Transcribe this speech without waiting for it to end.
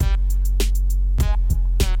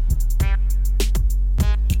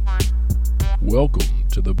Welcome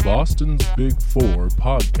to the Boston's Big Four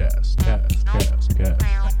podcast. Cast.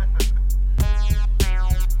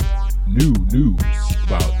 New news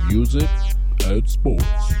about music and sports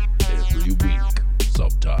every week,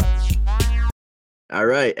 sometimes. All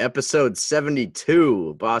right, episode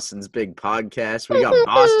 72, Boston's Big Podcast. We got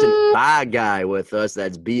Boston Bah Guy with us.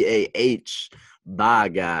 That's B-A-H, Bah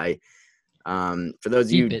Guy. For those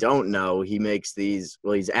of you who don't know, he makes these,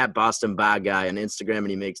 he's at Boston Bah Guy on Instagram,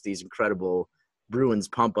 and he makes these incredible Bruins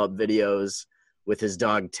pump-up videos with his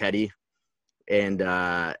dog, Teddy.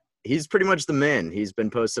 And he's pretty much the man. He's been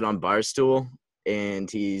posted on Barstool,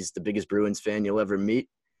 and he's the biggest Bruins fan you'll ever meet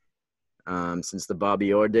since the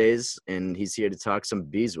Bobby Orr days, and he's here to talk some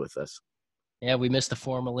bees with us. Yeah, we missed the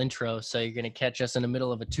formal intro, so you're going to catch us in the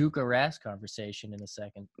middle of a Tuukka Rask conversation in a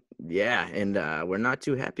second. Yeah, and we're not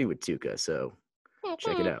too happy with Tuukka, so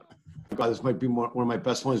check it out. God, this might be one of my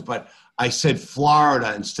best ones, but I said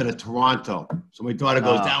Florida instead of Toronto. So my daughter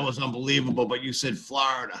goes, that was unbelievable, but you said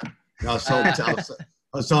Florida. And I was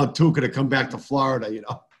telling Tuukka to come back to Florida, you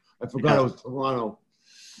know. I forgot it was Toronto.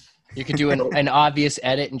 You could do an obvious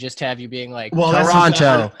edit and just have you being like, well,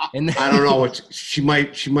 Toronto. I don't know. She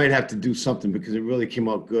might have to do something because it really came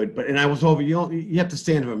out good. But I was over. You have to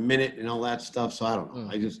stand for a minute and all that stuff. So I don't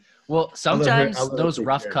know. Sometimes those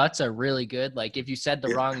rough cuts are really good. Like if you said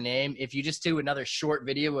the wrong name, if you just do another short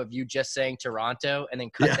video of you just saying Toronto and then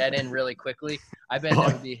cut that in really quickly, I bet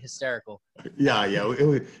that would be hysterical. Yeah.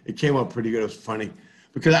 It came out pretty good. It was funny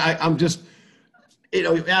because I'm just.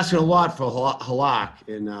 Asking a lot for Halak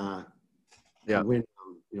and to win,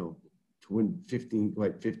 to win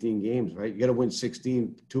 15 games, right? You got to win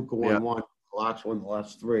 16. Tuukka won one. Halak's won the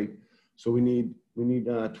last 3. So we need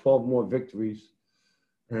 12 more victories.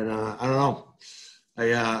 And I don't know.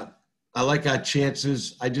 I like our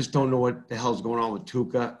chances. I just don't know what the hell's going on with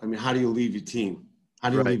Tuukka. I mean, how do you leave your team?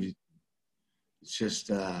 How do you leave your? It's just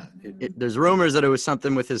there's rumors that it was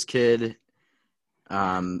something with his kid.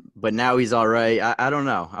 But now he's all right. I don't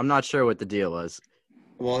know. I'm not sure what the deal is.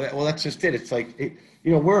 Well, that's just it. It's like,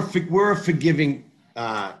 we're a forgiving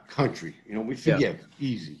country. We forgive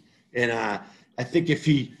easy. And I think if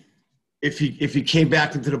he came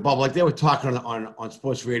back into the bubble, like they were talking on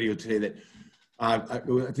sports radio today, that I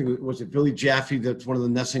think it was Billy Jaffe, that's one of the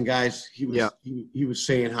Nesson guys. He was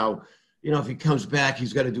saying how if he comes back,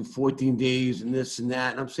 he's got to do 14 days and this and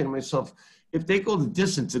that. And I'm saying to myself, if they go the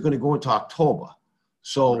distance, they're going to go into October.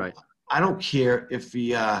 So I don't care if he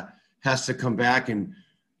has to come back and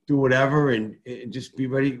do whatever and just be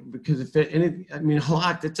ready, because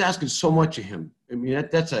Halak, that's asking so much of him. I mean,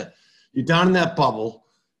 you're down in that bubble,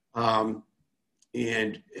 and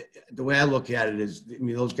the way I look at it is,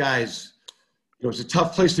 those guys, it's a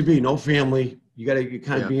tough place to be. No family, you're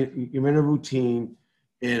in a routine,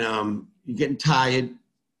 and you're getting tired.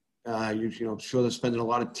 You're sure they're spending a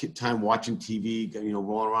lot of time watching TV,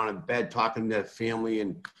 rolling around in bed, talking to their family.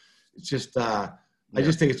 And it's just, I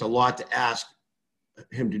just think it's a lot to ask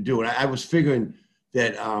him to do. And I was figuring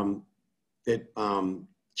that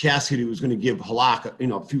Cassidy was going to give Halak,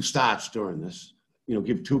 a few starts during this,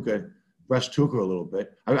 give rest Tuukka a little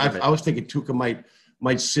bit. I was thinking Tuukka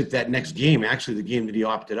might sit that next game, actually the game that he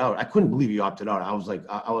opted out. I couldn't believe he opted out. I was like,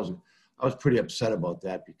 I was pretty upset about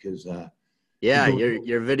that because, yeah,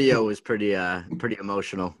 your video was pretty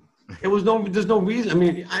emotional. There's no reason. I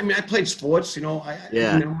mean, I played sports,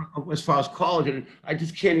 as far as college, and I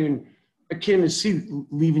just can't even see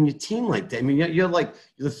leaving your team like that. I mean, you're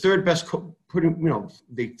the third best.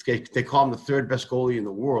 They call him the third best goalie in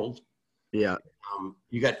the world. Yeah.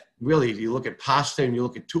 You got really, if you look at Pasta and you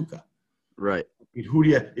look at Tuukka. Right. I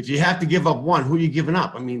mean, if you have to give up one, who are you giving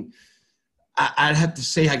up? I mean, I'd have to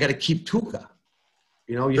say I got to keep Tuukka.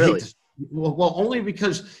 You really? hate to. Well, only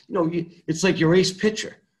because it's like your ace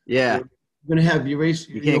pitcher. Yeah, you're gonna have your ace.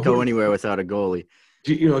 You can't go anywhere without a goalie.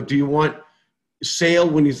 Do you want Sale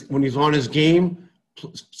when he's on his game,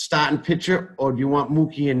 starting pitcher, or do you want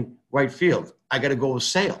Mookie in right field? I got to go with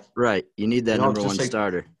Sale. Right, you need that number one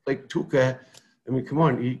starter. Like Tuukka, I mean, come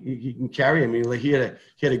on, he can carry. I mean, he had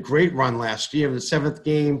a great run last year in the 7th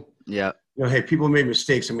game. Yeah. Hey, people made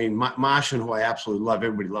mistakes. I mean, Martian, who I absolutely love,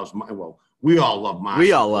 everybody loves. Well, we all love Martian.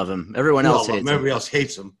 We all love him. Everyone else hates him. Everybody else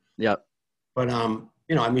hates him. Yep. But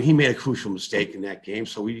he made a crucial mistake in that game,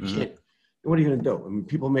 so we can't. What are you going to do? I mean,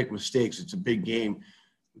 people make mistakes. It's a big game.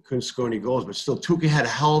 We couldn't score any goals, but still, Tuukka had a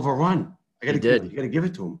hell of a run. You got to give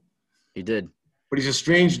it to him. He did. But he's a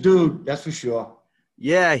strange dude, that's for sure.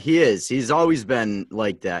 Yeah, he is. He's always been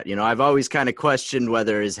like that. I've always kind of questioned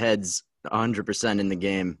whether his head's 100% in the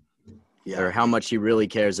game. Or how much he really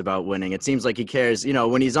cares about winning. It seems like he cares,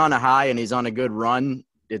 when he's on a high and he's on a good run,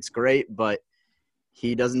 it's great, but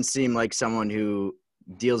he doesn't seem like someone who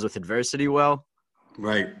deals with adversity well.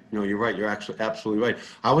 Right. No, you're right. You're actually absolutely right.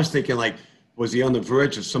 I was thinking, like, was he on the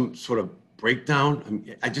verge of some sort of breakdown? I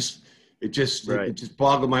mean, it just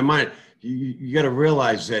boggled my mind. You got to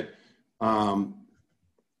realize that,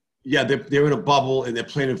 they're in a bubble and they're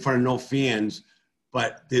playing in front of no fans,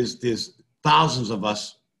 but there's thousands of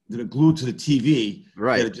us that are glued to the TV,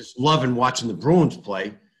 right, that are just loving watching the Bruins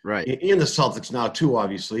play, right, and the Celtics now too,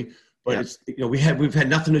 obviously. But yep. it's, we've had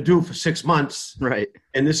nothing to do for 6 months, right?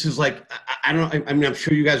 And this is like, I don't know. I mean, I'm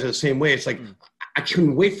sure you guys are the same way. It's like I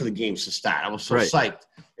couldn't wait for the games to start. I was so psyched.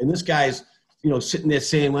 And this guy's, sitting there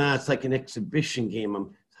saying, "Well, it's like an exhibition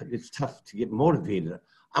game. It's tough to get motivated."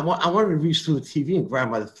 I wanted to reach through the TV and grab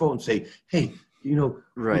him by the throat and say, "Hey,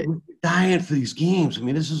 right, we're dying for these games. I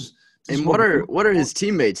mean, this is." And what are his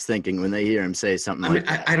teammates thinking when they hear him say something like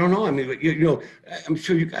that? I don't know. I mean, I'm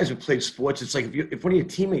sure you guys have played sports. It's like if one of your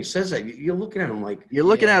teammates says that, you're looking at him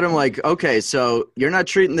like okay, so you're not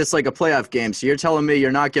treating this like a playoff game. So you're telling me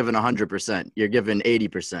you're not giving 100%. You're giving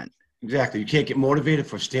 80%. Exactly. You can't get motivated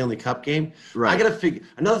for a Stanley Cup game. Right. I got to figure.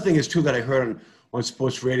 Another thing is too that I heard on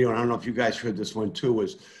sports radio, and I don't know if you guys heard this one too,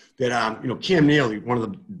 was that Cam Neely, one of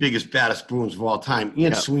the biggest, baddest Bruins of all time,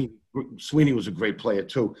 and Sweeney was a great player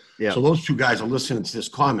too. Yeah. So those two guys are listening to this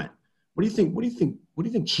comment. What do you think? What do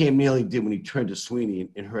you think Cam Neely did when he turned to Sweeney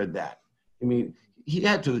and heard that? I mean, they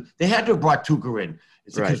had to have brought Tuukka in.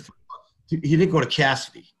 It's because he didn't go to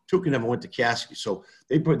Cassidy. Tuukka never went to Cassidy, so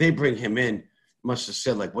they bring him in. Must have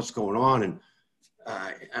said like, "What's going on?" And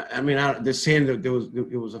they're saying that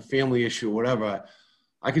it was a family issue or whatever.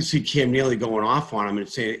 I can see Cam Neely going off on him and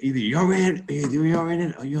saying either you're in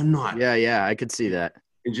it or you're not. Yeah, I could see that.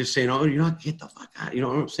 And just saying, "Oh, you're not, get the fuck out." You know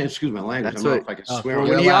what I'm saying? Excuse my language. That's I don't know if I can swear.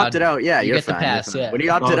 When he opted out, you're get fine. The pass, yeah. When he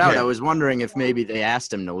opted out, I was wondering if maybe they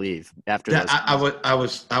asked him to leave after that. I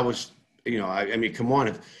was. I mean, come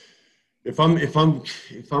on. If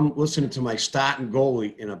I'm listening to my starting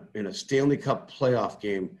goalie in a Stanley Cup playoff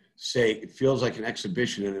game say it feels like an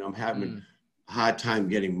exhibition and I'm having a hard time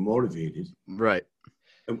getting motivated, right?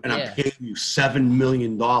 And I'm paying you $7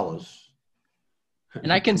 million.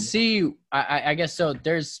 And I can see, I guess so.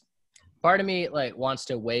 There's part of me like wants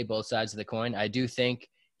to weigh both sides of the coin. I do think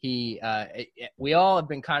we all have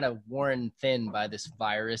been kind of worn thin by this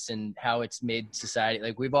virus and how it's made society.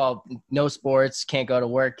 Like we've all no sports, can't go to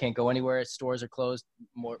work, can't go anywhere. Stores are closed.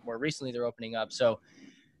 More recently, they're opening up. So,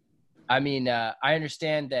 I mean, I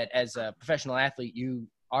understand that as a professional athlete, you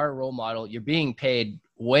are a role model. You're being paid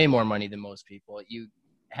way more money than most people. You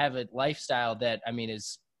have a lifestyle that, I mean,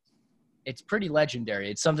 it's pretty legendary.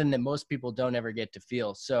 It's something that most people don't ever get to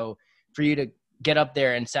feel. So for you to get up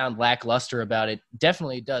there and sound lackluster about it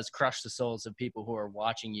definitely does crush the souls of people who are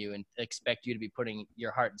watching you and expect you to be putting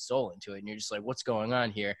your heart and soul into it. And you're just like, what's going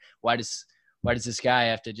on here? Why does this guy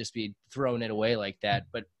have to just be throwing it away like that?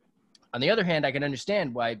 But on the other hand, I can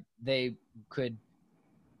understand why they could.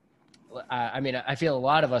 I mean, I feel a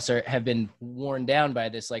lot of us have been worn down by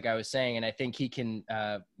this, like I was saying, and I think he can.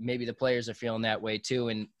 Maybe the players are feeling that way too.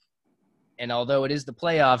 And although it is the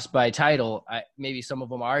playoffs by title, maybe some of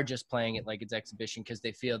them are just playing it like it's exhibition because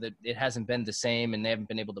they feel that it hasn't been the same and they haven't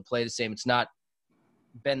been able to play the same. It's not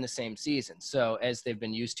been the same season. So as they've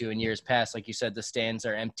been used to in years past, like you said, the stands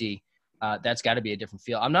are empty. That's got to be a different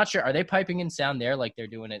feel. I'm not sure. Are they piping in sound there like they're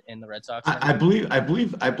doing it in the Red Sox? I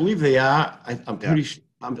believe they are. I'm pretty sure.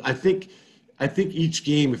 I think each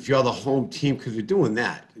game, if you're the home team, because they're doing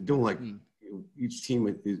that, they're doing like each team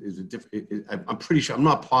is a different. I'm pretty sure. I'm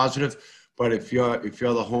not positive. But if you're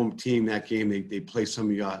the home team that game, they play some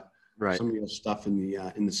of your stuff in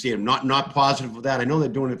the stadium. Not positive for that. I know they're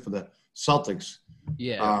doing it for the Celtics.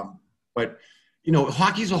 Yeah. But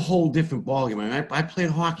hockey's a whole different ballgame. I mean, I played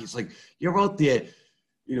hockey. It's like you're out there,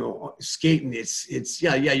 skating. It's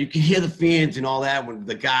you can hear the fans and all that when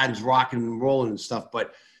the gardens rocking and rolling and stuff.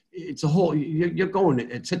 But it's a whole. You're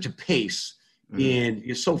going at such a pace, and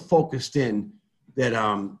you're so focused in that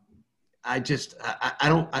I just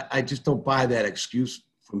don't buy that excuse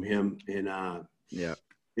from him, and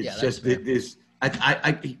it's just this.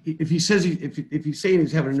 If he says if he's saying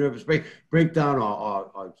he's having a nervous breakdown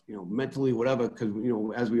or mentally whatever, because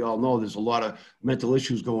as we all know, there's a lot of mental health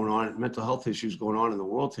issues going on in the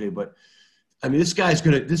world today. But I mean, this guy had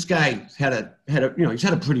he's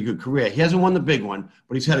had a pretty good career. He hasn't won the big one,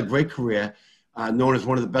 but he's had a great career, known as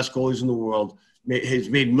one of the best goalies in the world. He's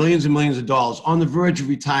made millions and millions of dollars, on the verge of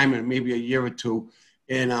retirement, maybe a year or two,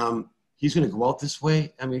 and he's going to go out this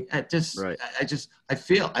way. I mean, I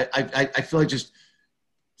feel like just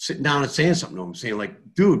sitting down and saying something to him, saying like,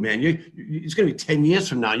 dude, man, it's going to be 10 years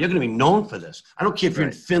from now. You're going to be known for this. I don't care if you're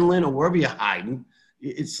in Finland or wherever you're hiding.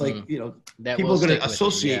 It's like, That people will are going stick to with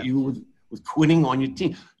associate you, you with quitting on your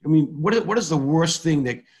team. I mean, what is the worst thing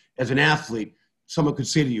that, as an athlete, someone could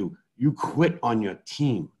say to you? You quit on your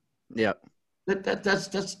team. Yeah. That's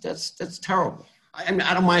terrible. I mean,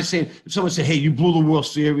 I don't mind saying, if someone say, hey, you blew the World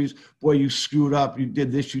Series, boy, you screwed up, you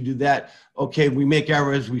did this, you did that. Okay, we make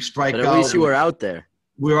errors, we strike out. But at least you were out there.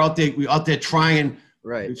 We're out there trying.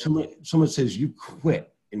 Right. If someone says you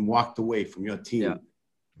quit and walked away from your team.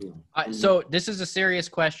 Yeah. So this is a serious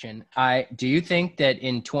question. Do you think that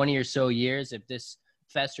in 20 or so years, if this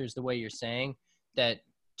festers the way you're saying, that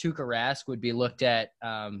Tuukka Rask would be looked at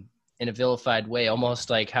in a vilified way, almost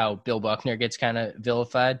like how Bill Buckner gets kind of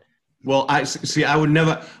vilified? Well, I would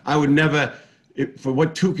never, for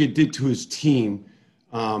what Tuukka did to his team,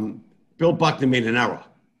 Bill Buckner made an error,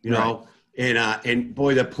 you know, and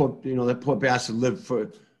boy, that poor bastard lived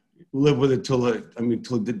with it till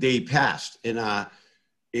the day he passed. And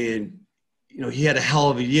he had a hell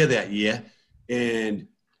of a year that year. And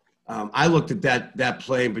I looked at that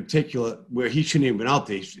play in particular where he shouldn't even been out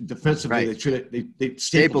there. Defensively,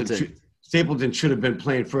 Stapleton should have been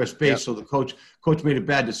playing first base. Yep. So the coach made a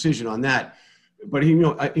bad decision on that. But he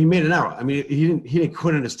made an error. I mean, he didn't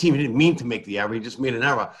quit on his team. He didn't mean to make the error. He just made an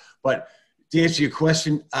error. But to answer your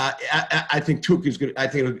question, I think Tuukka is good. I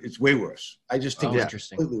think it's way worse. I just think it's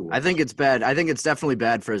interesting. Completely worse. I think it's bad. I think it's definitely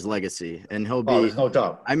bad for his legacy, and he'll be. There's no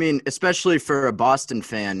doubt. I mean, especially for a Boston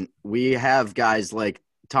fan, we have guys like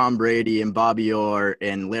Tom Brady and Bobby Orr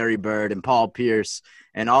and Larry Bird and Paul Pierce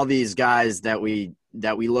and all these guys that we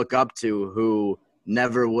look up to who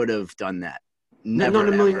never would have done that. Not in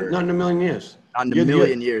a million years. Not in a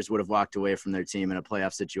million years would have walked away from their team in a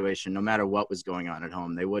playoff situation, no matter what was going on at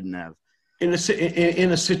home. They wouldn't have. In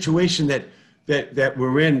a situation that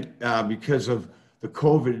we're in because of the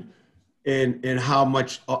COVID and how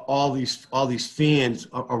much all these fans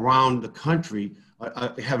around the country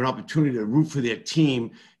have an opportunity to root for their team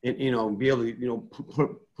and be able to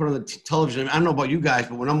put on the television. I don't know about you guys,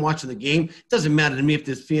 but when I'm watching the game, it doesn't matter to me if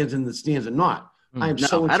there's fans in the stands or not. I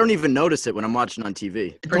don't even notice it when I'm watching on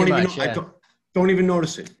TV. Don't even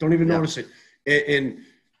notice it. Don't even notice it.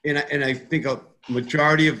 And I think a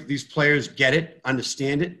majority of these players get it,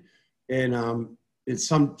 understand it, and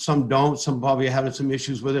some don't. Some probably are having some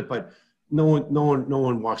issues with it, but no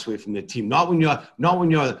one walks away from their team. Not when you're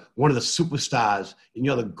one of the superstars and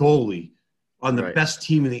you're the goalie on the best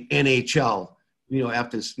team in the NHL.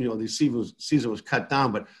 After the season was cut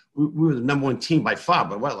down, but we were the number one team by far.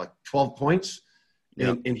 But what, like 12 points?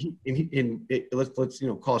 Yeah. And let's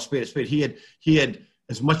call a spade a spade. He had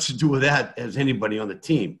as much to do with that as anybody on the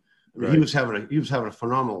team. I mean, he was having a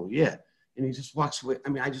phenomenal year, and he just walks away. I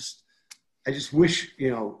mean, I just wish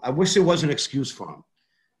I wish there was an excuse for him.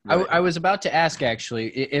 Right. I was about to ask, actually,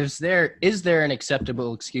 is there an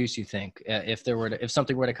acceptable excuse, you think, if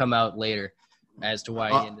something were to come out later as to why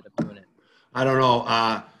he ended up doing it? I don't know.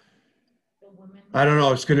 I don't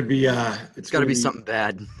know. It's going to be. It's got to be something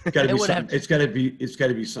bad. It's got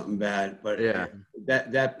to be something bad. But yeah.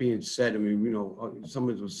 That being said, I mean,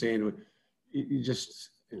 someone was saying, you just,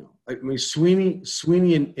 I mean, Sweeney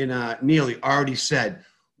and Neely already said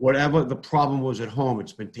whatever the problem was at home,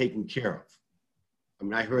 it's been taken care of. I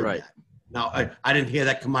mean, I heard that. Now, I didn't hear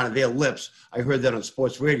that come out of their lips. I heard that on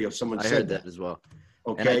sports radio. Someone said heard that as well.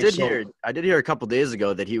 Okay, and I did hear a couple days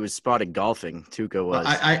ago that he was spotted golfing. Tuukka was.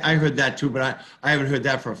 I heard that too, but I haven't heard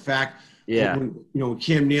that for a fact. Yeah. When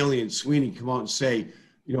Cam Neely and Sweeney come out and say,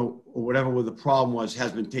 whatever the problem was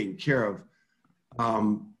has been taken care of.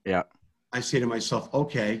 Yeah. I say to myself,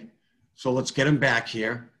 okay, so let's get him back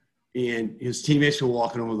here, and his teammates are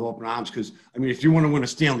walking him with open arms because I mean, if you want to win a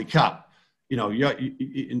Stanley Cup.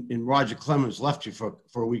 And Roger Clemens left you for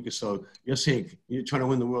a week or so. You're saying you're trying to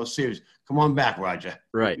win the World Series. Come on back, Roger.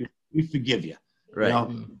 Right. We forgive you. Right.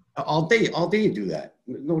 All day you do that.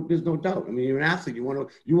 No, there's no doubt. I mean, you're an athlete. You want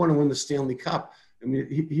to win the Stanley Cup. I mean,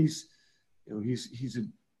 he's one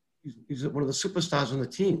of the superstars on the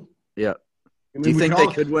team. Yeah. I mean, do you think they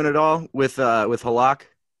could win it all with Halak?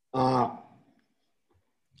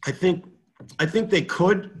 I think they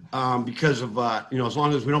could because of as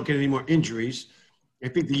long as we don't get any more injuries. I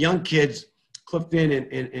think the young kids, Clifton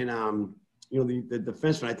and the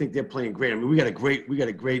defensemen, I think they're playing great. I mean, we got a great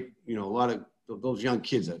a lot of those young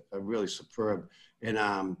kids are really superb. And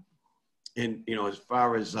as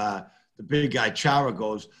far as the big guy Chara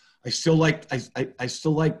goes, I still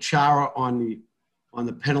like Chara on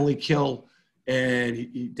the penalty kill and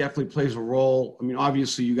he definitely plays a role. I mean,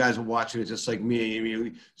 obviously, you guys are watching it just like me. I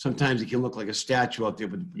mean, sometimes he can look like a statue out there,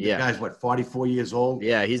 but the guy's, 44 years old?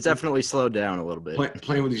 Yeah, he's definitely slowed down a little bit.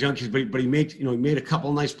 Playing with these young kids, but he made a couple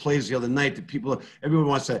of nice plays the other night that everyone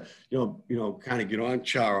wants to, kind of get on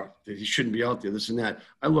Chara, that he shouldn't be out there, this and that.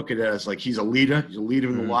 I look at it as like he's a leader. He's a leader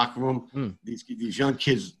in the locker room. These young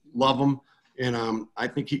kids love him. And I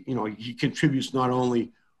think he contributes not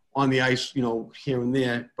only on the ice, here and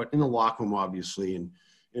there, but in the locker room, obviously. And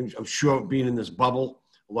I'm sure being in this bubble,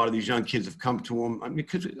 a lot of these young kids have come to him. I mean,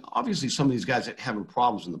 because obviously some of these guys are having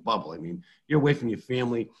problems in the bubble. I mean, you're away from your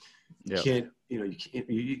family. You can't,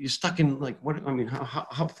 you're stuck in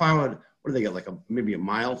how far, what do they get? Like maybe a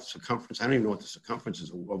mile circumference? I don't even know what the circumference is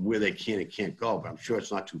of where they can and can't go, but I'm sure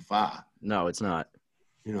it's not too far. No, it's not.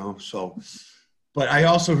 So. But I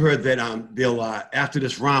also heard that they'll after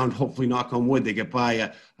this round, hopefully, knock on wood, they get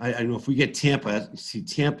by. I know if we get Tampa,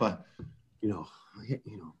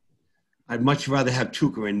 I'd much rather have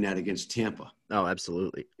Tuukka in net against Tampa. Oh,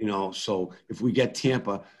 absolutely. So if we get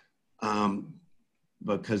Tampa,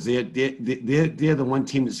 because they're the one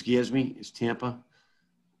team that scares me is Tampa.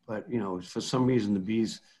 But for some reason the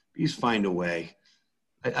Bees find a way.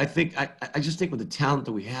 I just think with the talent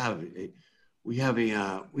that we have. We have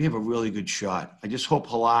a really good shot. I just hope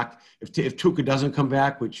Halak, if Tuukka doesn't come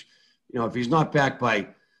back, which, if he's not back by,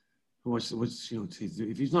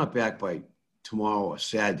 if he's not back by tomorrow or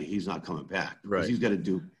Saturday, he's not coming back. Right. He's got to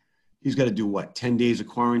do what, 10 days of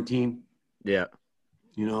quarantine? Yeah.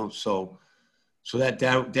 So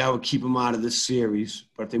that would keep him out of this series.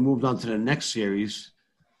 But if they moved on to the next series,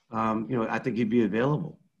 I think he'd be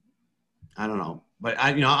available. I don't know. But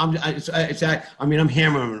I'm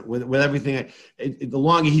hammering him with everything. The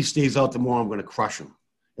longer he stays out, the more I'm going to crush him,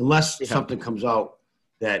 unless something comes out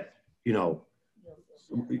that No,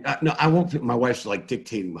 I won't. My wife's like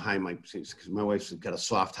dictating behind my because my wife's got a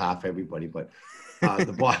soft half. Everybody, but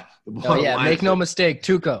the bottom line. Make no mistake,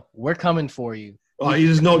 Tuukka, we're coming for you. Oh,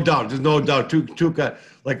 there's no doubt. Tuukka,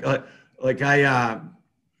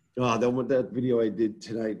 that video I did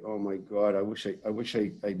tonight. Oh my God! I wish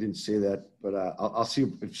I didn't say that, but I'll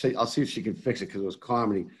see if she can fix it because it was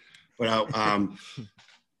comedy. But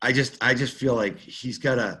I just feel like he's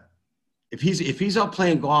got to. If he's out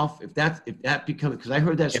playing golf, if that becomes, because I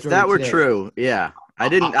heard that story. If that were today, true, yeah, I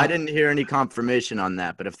didn't hear any confirmation on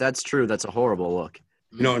that. But if that's true, that's a horrible look.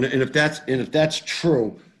 And if that's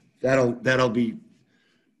true, that'll be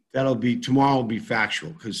tomorrow will be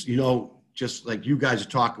factual because just like you guys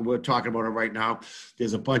we're talking about it right now.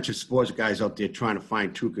 There's a bunch of sports guys out there trying to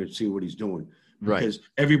find Tuukka and see what he's doing. Right. Because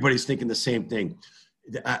everybody's thinking the same thing.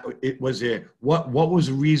 What was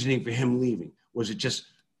the reasoning for him leaving? Was it just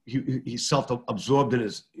he's self-absorbed in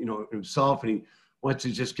his himself and he wants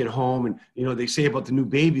to just get home? And they say about the new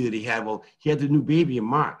baby that he had. Well, he had the new baby in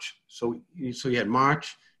March, so he had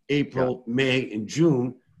March, April, May, and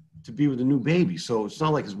June to be with the new baby. So it's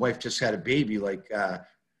not like his wife just had a baby like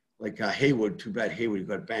Hayward. Too bad Hayward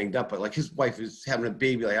got banged up, but like his wife is having a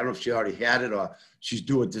baby. Like I don't know if she already had it or she's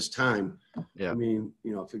due at this time. Yeah. I mean,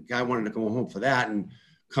 if a guy wanted to go home for that and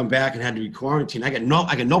come back and had to be quarantined, I got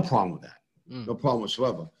no problem with that. No problem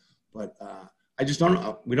whatsoever. But I just don't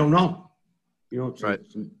know. We don't know. It's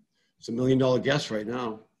a $1 million guess right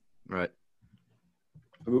now. Right.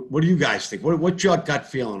 I mean, what do you guys think? What's your gut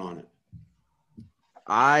feeling on it?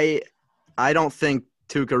 I don't think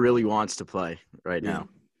Tuukka really wants to play right now.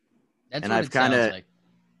 That's and what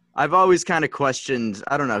I've always kind of questioned,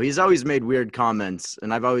 I don't know, he's always made weird comments,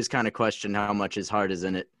 and I've always kind of questioned how much his heart is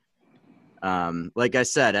in it. Like I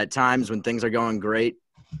said, at times when things are going great,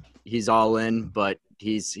 he's all in, but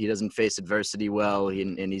he doesn't face adversity well,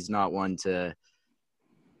 and he's not one to,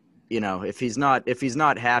 if he's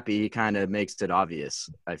not happy, he kind of makes it obvious,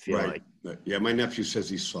 I feel like. Yeah, my nephew says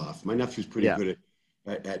he's soft. My nephew's pretty good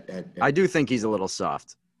at I do think he's a little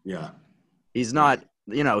soft. Yeah. He's not,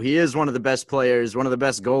 he is one of the best players, one of the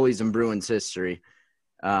best goalies in Bruins history.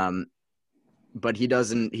 But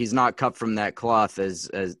he's not cut from that cloth as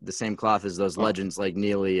the same cloth as those legends like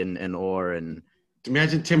Neely and Orr and.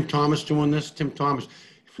 Imagine Tim Thomas doing this. Tim Thomas.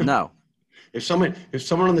 No. If someone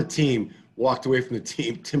on the team walked away from the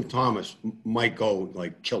team, Tim Thomas might go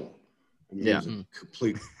kill him. I mean, he was a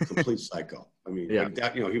complete psycho. I mean, like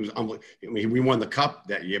that, he was unbelievable. I mean, we won the cup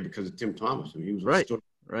that year because of Tim Thomas. I mean, he was right. So,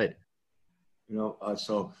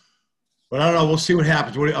 but I don't know. We'll see what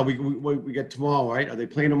happens. We get tomorrow, right? Are they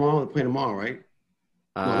playing tomorrow? They're playing tomorrow, right?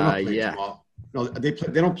 Yeah. Tomorrow. No, they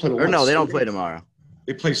don't play tomorrow. Or no, they don't play tomorrow.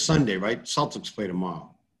 They play Sunday, right? Celtics play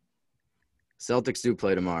tomorrow. Celtics do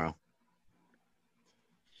play tomorrow.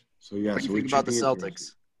 So yeah. What do you think about the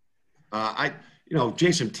Celtics?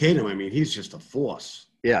 Jason Tatum, I mean, he's just a force.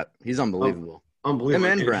 Yeah, he's unbelievable. Unbelievable.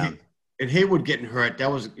 Him and Brown. And Hayward getting hurt, that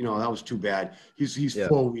was too bad. He's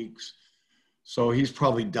 4 weeks. So he's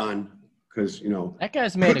probably done because, That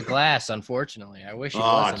guy's made of glass, unfortunately. I wish he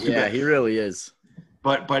wasn't. Yeah, he really is.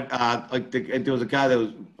 But there was a guy that was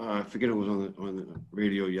I forget it was on the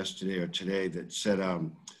radio yesterday or today that said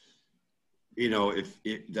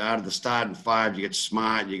if out of the starting five you get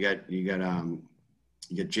Smart, you got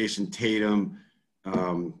Jason Tatum,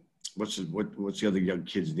 what's the other young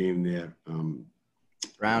kid's name there?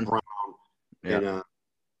 Brown. Yeah. And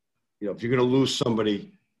if you're gonna lose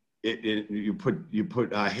somebody, you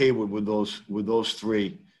put Hayward with those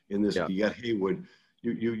three in this. Yeah. You got Hayward.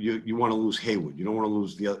 You want to lose Hayward. You don't want to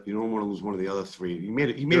lose you don't want to lose one of the other three. He made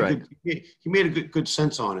a good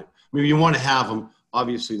sense on it. I mean, you want to have him.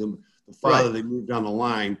 Obviously, the farther they move down the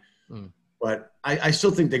line, but I still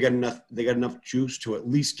think they got enough juice to at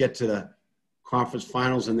least get to the conference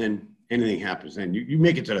finals, and then anything happens. Then you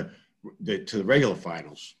make it to the regular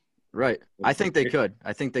finals. Right. I think they could.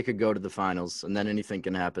 I think they could go to the finals, and then anything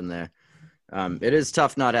can happen there. It is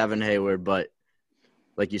tough not having Hayward, but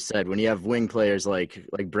like you said, when you have wing players like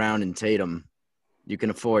Brown and Tatum, you can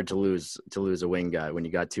afford to lose a wing guy when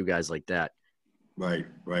you got two guys like that. Right.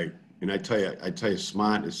 And I tell you,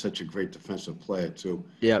 Smart is such a great defensive player too.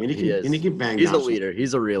 Yeah, he is. And he can bang. He's a leader.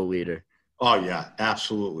 He's a real leader. Oh yeah,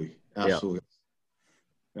 absolutely. Yeah.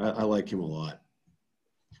 I like him a lot.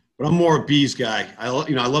 But I'm more a Bees guy. I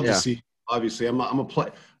love to see. Obviously,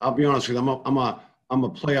 I'll be honest with you. I'm a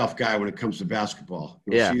playoff guy when it comes to basketball.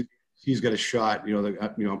 He's got a shot.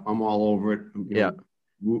 I'm all over it.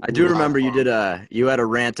 I do remember you had a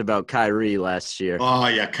rant about Kyrie last year. Oh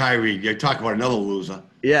yeah, Kyrie. You talk about another loser.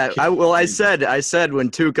 Yeah, I said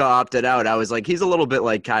when Tuca opted out, I was like, he's a little bit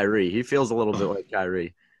like Kyrie. He feels a little bit like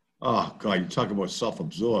Kyrie. Oh God, you talk about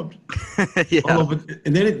self-absorbed. Yeah.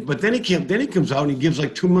 But then he comes out and he gives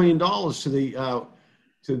like $2 million to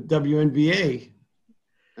the WNBA.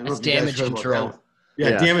 That's damage control.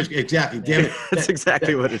 Yeah, damage. Exactly. Damage. That's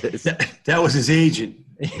exactly what it is. That was his agent.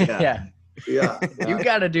 Yeah. You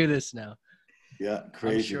got to do this now. Yeah,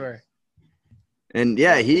 crazy. I'm sure. And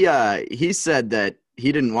he said that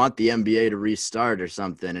he didn't want the NBA to restart or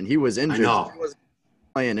something, and he was injured. I know. He wasn't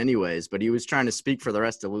playing anyways, but he was trying to speak for the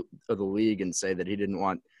rest of the league and say that he didn't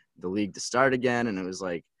want the league to start again, and it was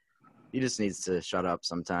like he just needs to shut up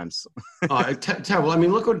sometimes. Terrible. I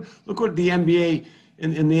mean, look what the NBA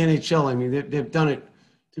and the NHL. I mean, they've done it.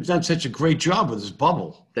 They've done such a great job with this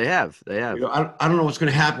bubble. They have. I don't know what's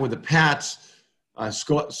going to happen with the Pats.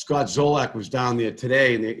 Scott Zolak was down there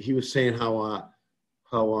today, and he was saying how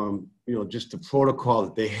just the protocol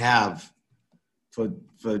that they have for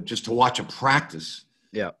just to watch a practice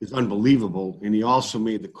is unbelievable. And he also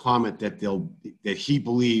made the comment that he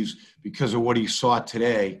believes, because of what he saw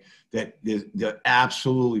today, that there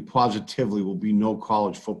absolutely positively will be no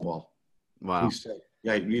college football. Wow. He said,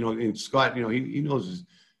 and Scott, he knows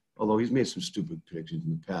although he's made some stupid predictions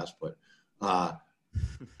in the past, but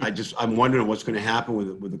I'm wondering what's going to happen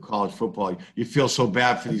with the college football. You feel so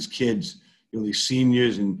bad for these kids, these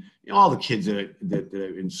seniors and all the kids that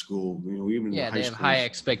are in school. Even in high they have high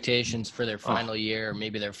expectations for their final year, or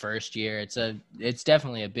maybe their first year. It's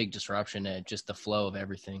definitely a big disruption to just the flow of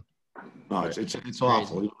everything. No, it's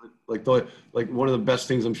awful. Like one of the best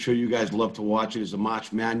things I'm sure you guys love to watch it is the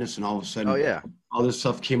March Madness, and all of a sudden, all this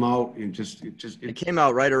stuff came out and it came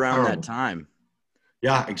out right around that time.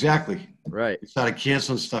 Yeah, exactly. Right. They started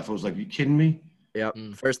canceling stuff. It was like, you kidding me? Yep.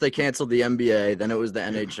 First they canceled the NBA, then it was the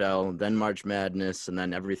NHL, then March Madness, and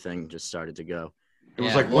then everything just started to go. It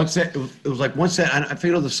was like once that I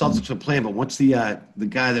forget the Celtics were playing, but once the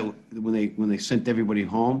guy that when they sent everybody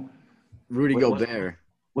home, Rudy Gobert.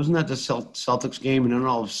 Wasn't that the Celtics game? And then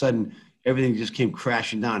all of a sudden, everything just came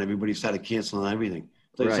crashing down. Everybody started canceling everything.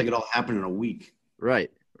 It's like it all happened in a week. Right.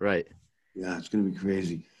 Yeah, it's going to be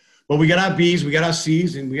crazy. But we got our B's, we got our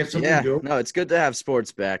C's, and we got something to do. No, it's good to have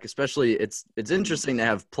sports back. Especially, it's interesting to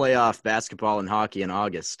have playoff basketball and hockey in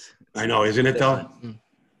August. I know, isn't it, though?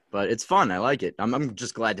 But it's fun. I like it. I'm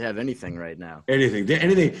just glad to have anything right now. Anything.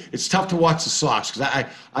 It's tough to watch the Sox because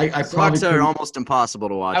I Sox are almost impossible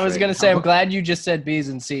to watch. I was going to say, I'm glad you just said B's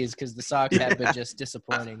and C's because the Sox have been just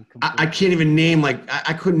disappointing. I can't even name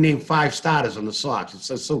I couldn't name 5 starters on the Sox.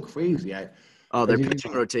 It's so crazy. Their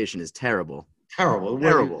pitching rotation is terrible. Terrible.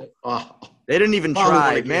 They didn't even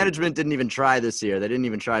try. Management didn't even try this year. They didn't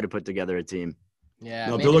even try to put together a team. Yeah.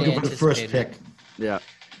 No, they're looking for the first pick. Yeah.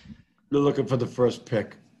 They're looking for the first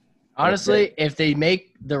pick. Honestly, if they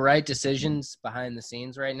make the right decisions behind the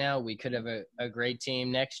scenes right now, we could have a great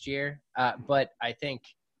team next year. But I think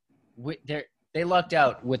they lucked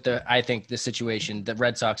out with the situation, the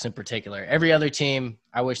Red Sox in particular. Every other team,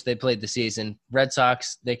 I wish they played the season. Red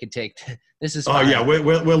Sox, they could take. This is fine. Oh yeah,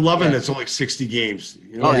 we're loving it's only 60 games.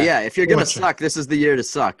 You know? Oh yeah, if you're gonna suck, this is the year to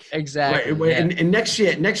suck. Exactly. Right. And next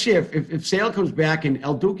year, if Sale comes back and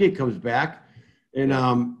El Duque comes back, and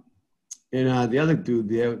the other dude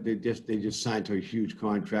there, they just signed to a huge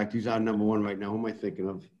contract. He's our number one right now. Who am I thinking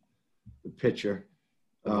of? The pitcher.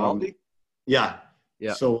 Yeah.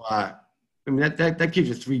 So I mean that gives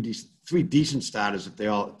you three decent starters if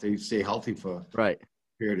they stay healthy for a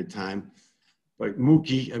period of time. But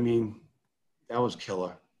Mookie, I mean, that was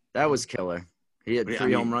killer. That was killer. He had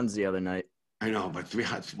 3 home runs the other night. I know, but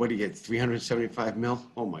what do you get? $375 million?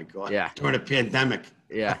 Oh my God! Yeah. During a pandemic.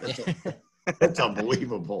 Yeah. That's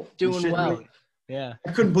unbelievable. Doing well. Me. Yeah.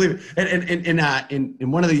 I couldn't believe it. And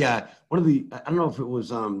in one of the I don't know if it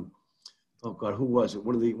was oh God, who was it?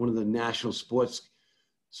 One of the national sports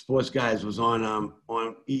guys was on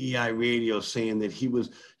EEI radio saying that he was,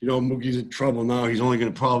 Mookie's in trouble now. He's only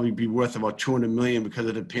going to probably be worth about $200 million because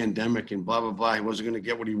of the pandemic and blah blah blah. He wasn't going to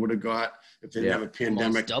get what he would have got if they didn't have a pandemic.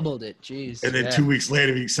 Almost doubled it. Jeez. And then 2 weeks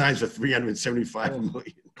later, he signs for $375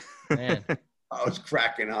 million. Man. I was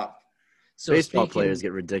cracking up. So baseball players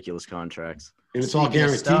get ridiculous contracts. And it's all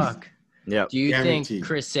guaranteed. Yeah. Do you Guaranteed. think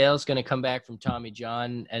Chris Sale's going to come back from Tommy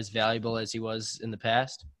John as valuable as he was in the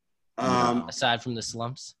past? Aside from the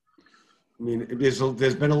slumps? I mean,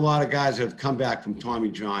 there's been a lot of guys that have come back from Tommy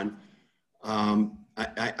John.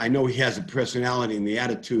 I know he has the personality and the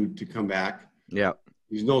attitude to come back. Yeah.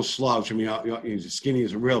 He's no slouch. I mean, he's skinny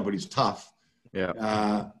as a rail, but he's tough.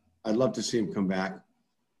 Yeah. I'd love to see him come back.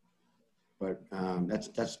 But that's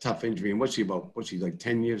a tough injury. And what's he like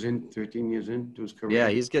 10 years in, 13 years into his career? Yeah,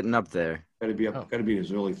 he's getting up there. Got to be in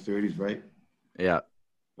his early 30s, right? Yeah.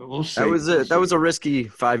 But we'll see. That was a risky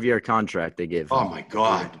 5-year contract they gave him. Oh my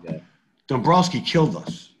God. Dombrowski killed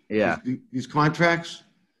us. Yeah. These contracts,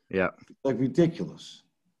 yeah, like ridiculous.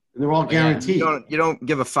 And they're all guaranteed. You don't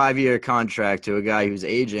give a 5-year contract to a guy who's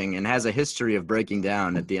aging and has a history of breaking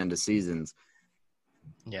down at the end of seasons.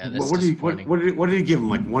 Yeah, that's what did he give him?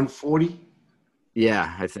 Like 140?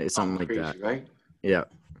 Yeah, I think something like crazy, that. Right? Yeah.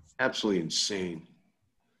 Absolutely insane.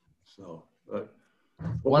 So, but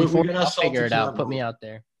 140, I'll figure it out. Put me out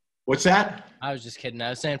there. What's that? I was just kidding. I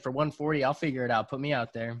was saying for 140, I'll figure it out. Put me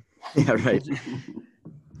out there. Yeah, right.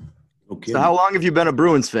 Okay. So how long have you been a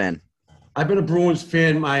Bruins fan? I've been a Bruins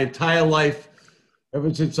fan my entire life,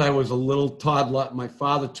 ever since I was a little toddler. My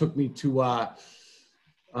father took me to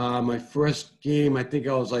my first game. I think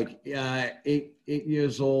I was like 8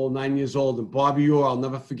 years old, 9 years old. And Bobby Orr, I'll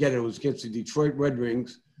never forget it. It was against the Detroit Red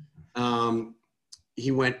Wings.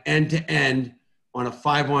 He went end to end on a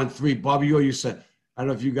 5-on-3. Bobby Orr used to, I don't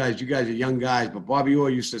know if you guys are young guys, but Bobby Orr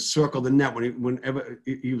used to circle the net whenever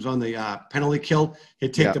he was on the penalty kill.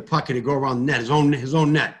 He'd take the puck and he'd go around the net, his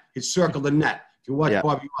own net. He'd circle the net. If you watch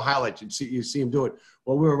Bobby Orr highlights, you'd see him do it.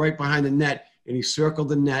 Well, we were right behind the net, and he circled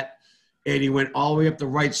the net, and he went all the way up the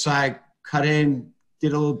right side, cut in,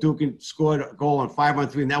 did a little duke, and scored a goal on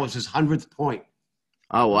 5-on-3, and that was his 100th point.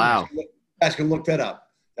 Oh, wow. You guys can look that up.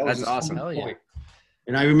 That's awesome. Hell yeah.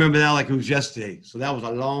 And I remember that like it was yesterday. So that was a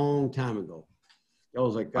long time ago. That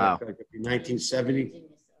was like 1970.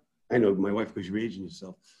 I know my wife, because you're aging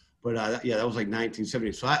yourself. But that was like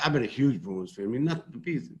 1970. So I've been a huge Bruins fan. I mean, the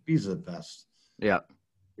Bees are the best. Yeah.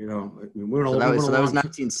 I mean, that was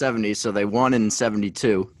 1970. So they won in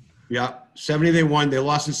 72. Yeah, 70 they won. They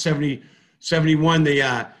lost in 70. 71,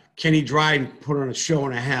 Kenny Dryden put on a show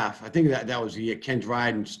and a half. I think that was the year Ken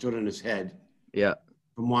Dryden stood on his head. Yeah.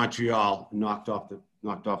 From Montreal, and knocked off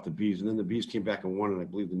the Bees, and then the Bees came back and won it, I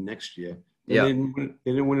believe, the next year. Yeah. They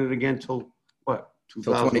didn't win it again till what?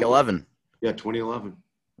 2011. Yeah, 2011.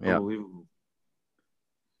 Yeah. Unbelievable.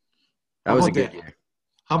 That was a good year.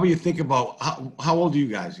 How about you think about how old are you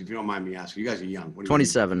guys, if you don't mind me asking? You guys are young.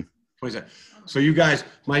 27. 27. So you guys,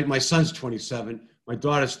 my son's 27. My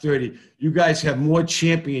daughter's 30. You guys have more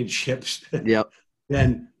championships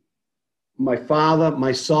than my father,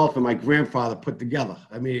 myself, and my grandfather put together.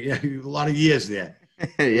 I mean, a lot of years there.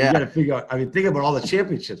 You got to figure out. I mean, think about all the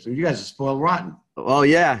championships. You guys are spoiled rotten. Well,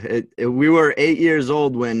 yeah. We were 8 years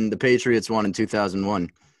old when the Patriots won in 2001.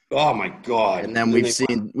 Oh my God! And then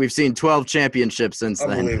we've seen 12 championships since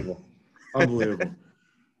then. Unbelievable.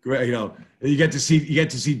 Great. You get to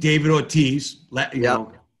see David Ortiz. Got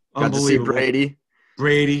to see Brady.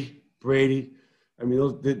 I mean,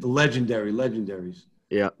 the legendaries.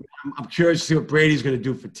 Yeah. I'm curious to see what Brady's going to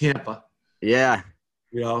do for Tampa. Yeah.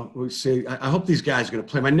 We'll see. I hope these guys are going to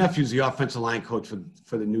play. My nephew's the offensive line coach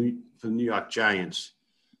for the New York Giants.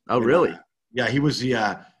 Oh, really? Yeah, he was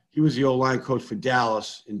the he was the old line coach for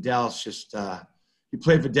Dallas, and Dallas just he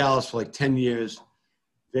played for Dallas for like 10 years.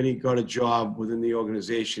 Then he got a job within the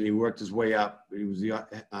organization. He worked his way up. He was the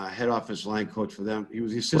head office line coach for them. He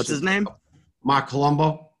was the assistant. What's his name? Mark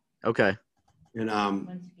Colombo. Okay.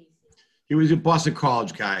 And he was a Boston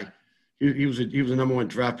College guy. He was a number 1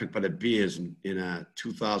 draft pick by the Bears in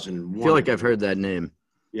 2001. I feel like I've heard that name.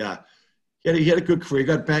 Yeah. He had a good career. He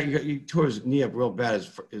got back. He tore his knee up real bad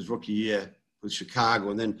his rookie year with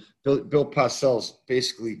Chicago. And then Bill Parcells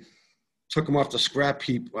basically took him off the scrap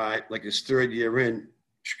heap like his 3rd year in.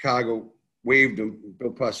 Chicago waived him.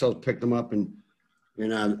 Bill Parcells picked him up, and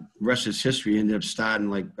the rest is history. He ended up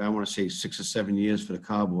starting, like, I want to say 6 or 7 years for the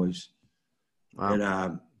Cowboys. Wow.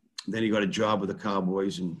 And then he got a job with the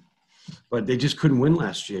Cowboys, but they just couldn't win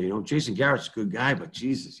last year. You know, Jason Garrett's a good guy, but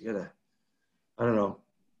Jesus, I don't know.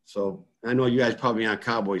 So I know you guys probably aren't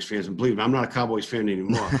Cowboys fans, and believe me, I'm not a Cowboys fan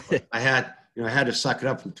anymore. I had to suck it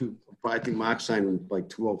up I think Mark signed in like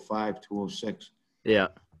 205, 206. Yeah.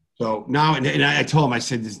 So now, and I told him, I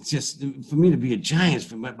said, it's just for me to be a Giants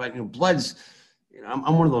fan, but blood's,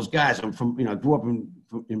 I'm one of those guys. I'm from, I grew up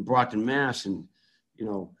in Brockton, Mass, and we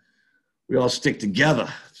all stick together,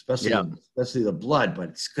 especially the blood. But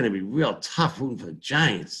it's going to be real tough rooting for the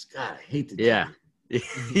Giants. God, I hate the Giants.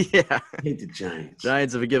 Yeah. I hate the Giants.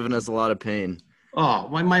 Giants have given us a lot of pain. Oh,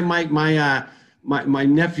 my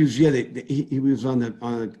nephew's he was on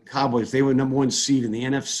the Cowboys. They were number 1 seed in the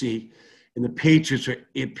NFC. And the Patriots were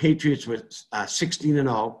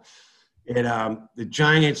 16-0, and the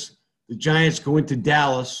Giants go into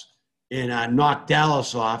Dallas and knock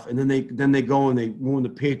Dallas off, and then they go and they ruin the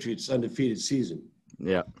Patriots' undefeated season.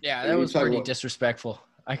 Yeah. Yeah, that was pretty disrespectful.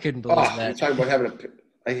 I couldn't believe that. You're talking about having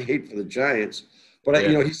I hate for the Giants, but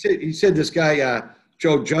he said this guy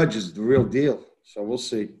Joe Judge is the real deal. So we'll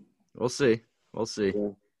see. We'll see. Yeah.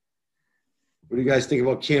 What do you guys think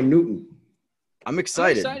about Cam Newton? I'm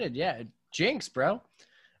excited. Yeah. Jinx, bro.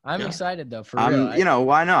 I'm excited though. For real.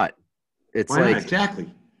 Why not? It's not? Exactly.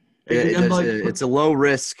 It's a low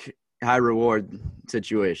risk, high reward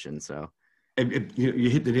situation. So you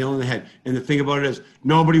hit the nail on the head. And the thing about it is,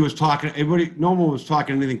 no one was talking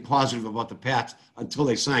anything positive about the Pats until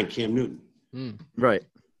they signed Cam Newton. Right.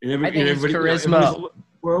 And everybody, charisma.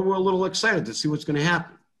 We're a little excited to see what's going to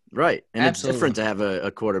happen. Right. And Absolutely. It's different to have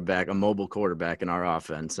a quarterback, a mobile quarterback in our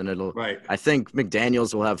offense. And right. I think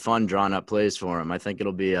McDaniels will have fun drawing up plays for him. I think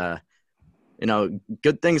it'll be,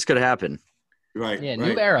 good things could happen. Right. Yeah.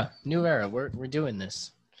 Right. New era. We're doing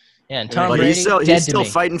this. Yeah. And Tom Brady, he's still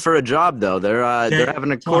fighting for a job though. They're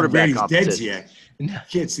having a quarterback competition.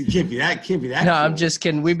 Can't be that. No, I'm just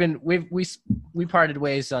kidding. We parted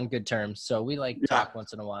ways on good terms. So we talk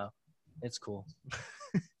once in a while. It's cool.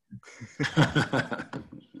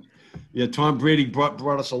 Yeah, Tom Brady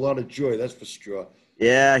brought us a lot of joy. That's for sure.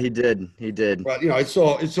 Yeah, he did. But it's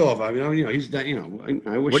over. I mean, he's not.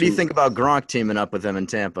 I wish. What do you think about Gronk teaming up with him in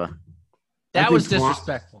Tampa? That was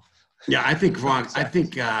disrespectful. Yeah, I think Gronk. I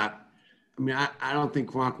think. I don't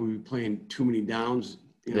think Gronk will be playing too many downs.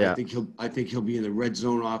 I think he'll be in the red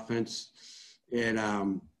zone offense,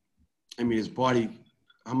 and his body.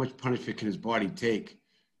 How much punishment can his body take?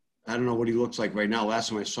 I don't know what he looks like right now. Last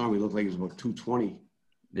time I saw him, he looked like he was about 220.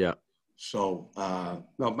 Yeah. So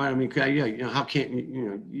no, but I mean, how can't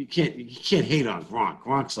you can't hate on Gronk.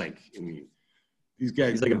 Gronk's like, these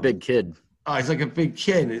guys. He's like a big kid. Oh, he's like a big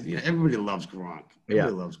kid. Everybody loves Gronk.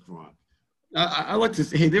 Everybody loves Gronk. I like to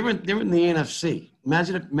say, hey, they're in the NFC.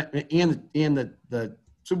 Imagine if the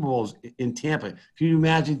Super Bowl's in Tampa. Can you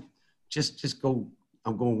imagine? Just go.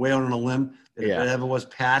 I'm going way out on a limb. If it ever was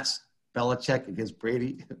Pats, Belichick against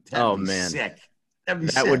Brady. Oh man, sick.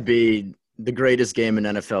 That would be the greatest game in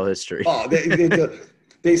NFL history. Oh,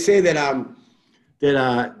 they say that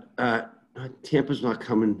Tampa's not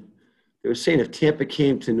coming. They were saying if Tampa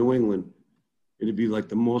came to New England, it'd be like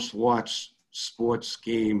the most watched sports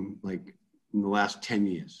game like in the last 10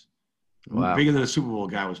 years. Wow. Bigger than a Super Bowl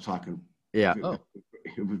guy was talking. Yeah.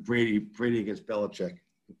 It was Brady against Belichick.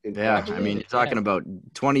 Yeah, I mean, you're talking about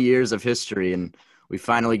 20 years of history, and we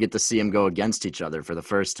finally get to see them go against each other for the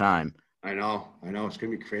first time. I know. It's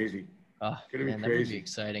going to be crazy. Oh, it's going to be crazy. That would be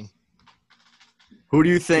exciting. Who do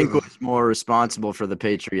you think was more responsible for the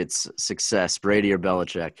Patriots' success, Brady or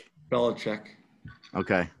Belichick? Belichick.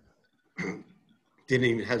 Okay. Didn't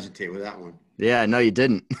even hesitate with that one. Yeah, no, you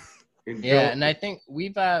didn't. And I think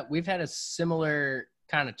we've had a similar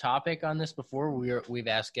kind of topic on this before. We've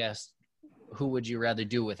asked guests, who would you rather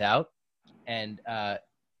do without? And I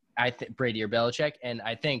think Brady or Belichick. And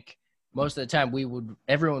I think most of the time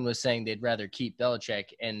everyone was saying they'd rather keep Belichick,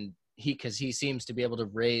 and because he seems to be able to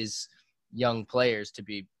raise young players to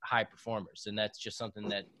be high performers. And that's just something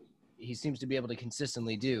that he seems to be able to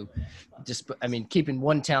consistently do. Keeping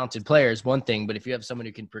one talented player is one thing, but if you have someone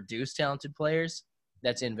who can produce talented players,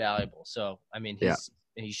 that's invaluable. So,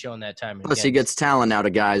 he's shown that time and Plus, again. he gets talent out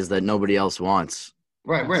of guys that nobody else wants.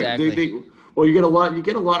 Right. Exactly. You get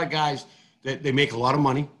a lot of guys that they make a lot of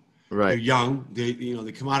money. Right. They're young.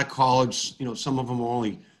 They come out of college. Some of them are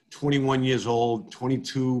only 21 years old,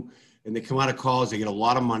 22, and they come out of college. They get a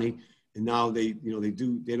lot of money, and now they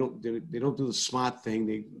don't do the smart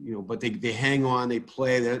thing. But they hang on. They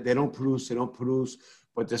play. They don't produce,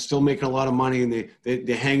 but they're still making a lot of money, and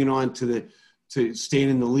they're hanging on to staying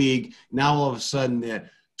in the league. Now all of a sudden they're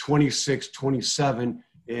 26, 27,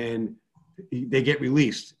 and they get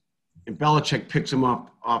released. And Belichick picks him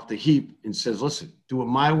up off the heap and says, listen, do it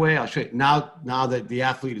my way. I'll show you. Now that the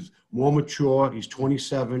athlete is more mature, he's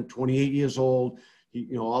 27, 28 years old,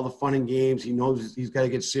 all the fun and games, he knows he's got to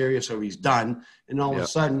get serious or he's done. And all of a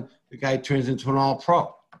sudden, the guy turns into an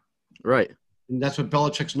all-pro. Right. And that's what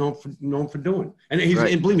Belichick's known for doing. And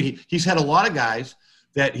and believe me, he's had a lot of guys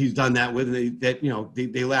that he's done that with, and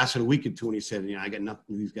they lasted a week or two, and he said, I got nothing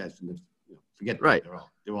with these guys. Forget that. Right.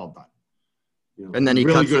 They're all done. And then he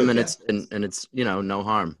really cuts them, and it's no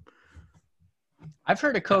harm. I've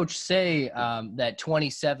heard a coach say that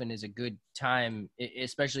 27 is a good time,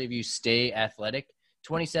 especially if you stay athletic.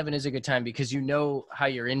 27 is a good time because how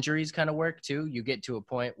your injuries kind of work too. You get to a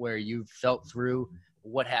point where you've felt through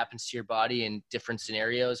what happens to your body in different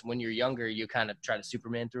scenarios. When you're younger, you kind of try to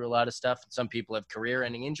Superman through a lot of stuff. Some people have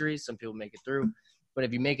career-ending injuries. Some people make it through. But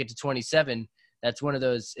if you make it to 27, that's one of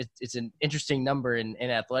those, it's an interesting number in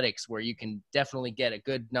athletics where you can definitely get a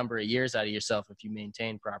good number of years out of yourself if you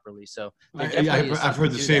maintain properly. So I've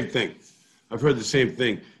heard the same thing. I've heard the same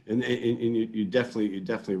thing. And you're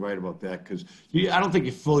definitely right about that. Because I don't think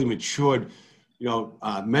you're fully matured,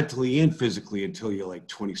 mentally and physically until you're like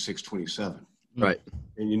 26, 27. Right.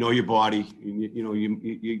 And your body,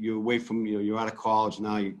 you're away from, you're out of college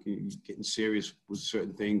now, you're getting serious with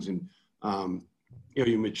certain things, and,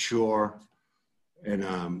 you mature. And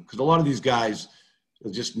because a lot of these guys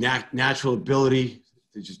are just natural ability,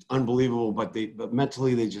 they're just unbelievable, but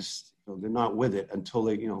mentally they just, they're not with it until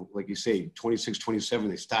they, like you say, 26, 27,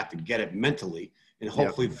 they start to get it mentally, and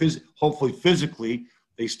hopefully physically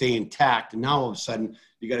they stay intact. And now all of a sudden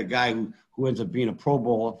you got a guy who ends up being a Pro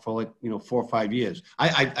Bowler for 4 or 5 years.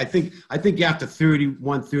 I think after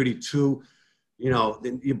 31, 32,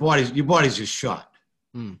 then your body's just shot.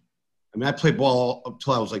 I played ball up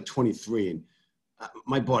till I was like 23, and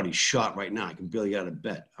my body's shot right now. I can barely get out of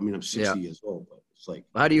bed. I'm 60 years old, but it's like.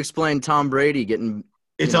 How do you explain Tom Brady getting?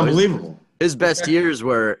 It's unbelievable. His best years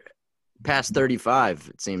were past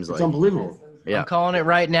 35. It seems like it's unbelievable. Yeah. I'm calling it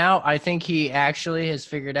right now. I think he actually has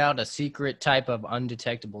figured out a secret type of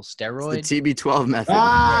undetectable steroid. It's the TB12 method.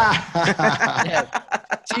 Yeah.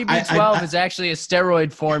 TB12 is actually a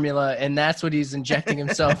steroid formula, and that's what he's injecting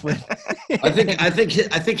himself with. I think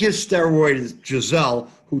his steroid is Giselle,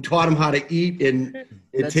 who taught him how to eat and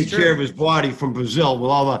take care of his body from Brazil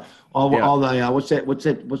with all the what's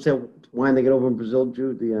that wine they get over in Brazil,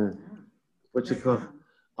 Jude? What's it called?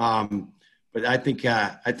 But I think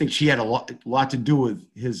she had a lot to do with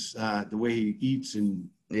his the way he eats, and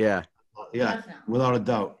yeah, without a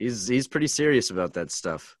doubt. He's pretty serious about that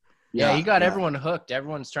stuff. Yeah, he got everyone hooked.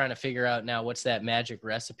 Everyone's trying to figure out now what's that magic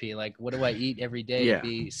recipe. Like, what do I eat every day to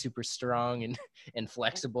be super strong and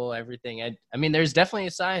flexible? Everything. There's definitely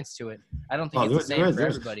a science to it. I don't think it's the same for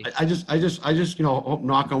everybody. I just hope,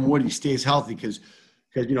 knock on wood, he stays healthy because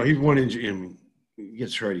he's one injury and he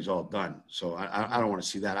gets hurt, he's all done. So I don't want to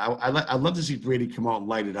see that. I'd love to see Brady come out and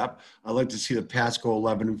light it up. I'd like to see the Pats go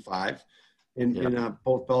 11-5, and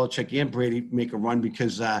both Belichick and Brady make a run,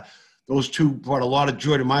 because those two brought a lot of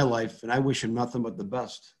joy to my life, and I wish him nothing but the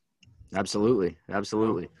best. Absolutely.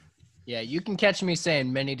 Yeah, you can catch me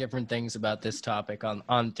saying many different things about this topic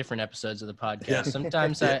on different episodes of the podcast.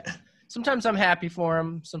 Sometimes I'm happy for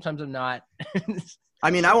him. Sometimes I'm not.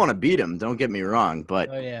 I want to beat him. Don't get me wrong, but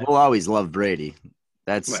we'll always love Brady.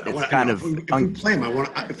 If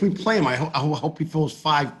we play him, I hope he throws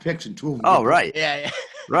 5 picks and 2 of them. Oh, right. Yeah.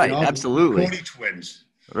 Right. Absolutely. Cody twins.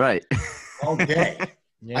 Right. Okay.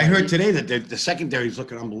 Yeah, I heard today that the secondary is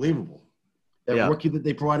looking unbelievable. That rookie that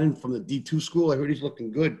they brought in from the D2 school, I heard he's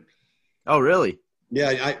looking good. Oh, really? Yeah,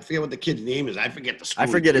 I forget what the kid's name is. I forget the school. I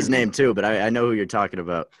forget his name too, but I know who you're talking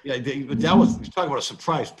about. Yeah, he's talking about a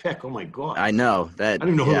surprise pick. Oh my God! I know that. I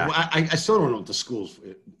don't even know who. I still don't know what the school's.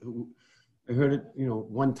 I heard it,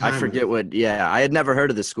 one time. I forget what. Yeah, I had never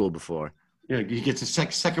heard of this school before. Yeah, he gets a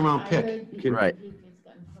second round pick. Right.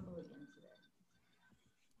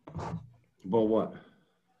 About what?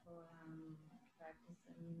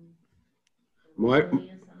 What?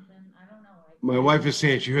 My wife is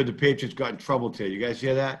saying she heard the Patriots got in trouble today. You guys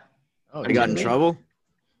hear that? Oh, They got in did trouble?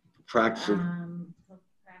 Practicing. For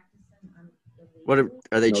practicing on the What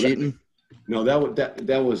are they No, that- cheating? No,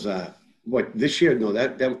 that was what this year? No,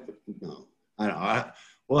 that no. I don't know.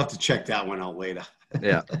 We'll have to check that one out later.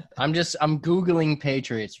 Yeah. I'm Googling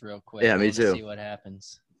Patriots real quick. Yeah, me I wanna too. See what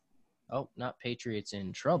happens. Oh, not Patriots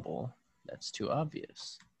in trouble. That's too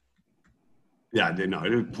obvious. Yeah, they know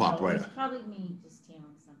it would pop right It's up. probably me just hearing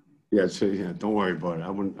something. Yeah, so yeah, don't worry about it. I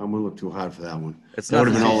wouldn't look too hard for that one. It's That not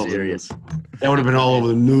would've been all too over the serious. That would have been all over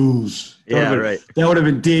the news. That Yeah, would've been- right. That would have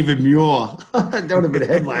been David Muir. That would have been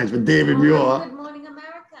headlines with David Oh, Muir. Good Morning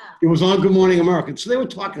America. It was on Good Morning America. So they were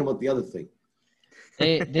talking about the other thing.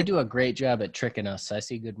 They do a great job at tricking us. I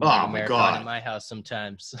see Good Oh, Morning my America God. in my house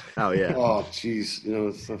sometimes. Oh yeah. Oh, jeez. You know,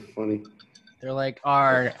 it's so funny. They're like,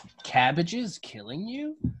 "Are cabbages killing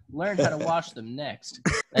you? Learn how to wash them next."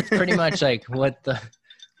 That's pretty much like what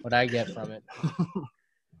I get from it.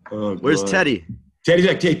 Oh, Where's God. Teddy? Teddy's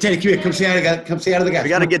like, hey, Teddy, come here. Come say hi to the guy. Come say hi to the guy. We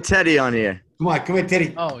got to get Teddy on here. Come on,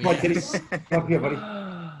 Teddy. Oh, Come on, Teddy. yes. Come here, buddy.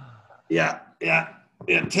 Yeah.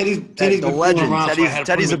 Teddy's Teddy's been the fooling legend. around, so I had to put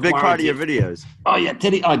Teddy's him a in big part of your quarantine. videos. Oh yeah,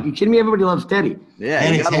 Teddy. Oh, you kidding me? Everybody loves Teddy. Yeah,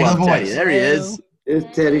 Teddy, you gotta say love the Teddy. voice. There he is. There's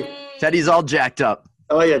Teddy. Teddy's all jacked up.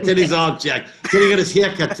 Oh yeah, Teddy's all jacked. Teddy got his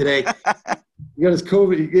haircut today. He got his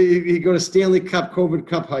COVID. He got a Stanley Cup COVID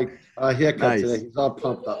Cup haircut Nice. today. He's all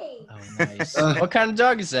pumped up. Oh, nice. What kind of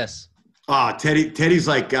dog is this? Oh, Teddy's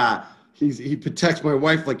like he protects my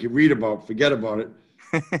wife like you read about. Forget about it.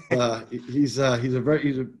 He's a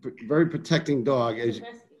very protecting dog.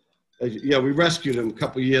 Yeah, we rescued him a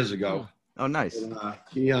couple years ago. Oh, nice.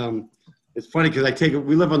 And, it's funny because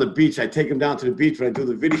we live on the beach. I take him down to the beach when I do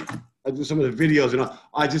the video. I do some of the videos, and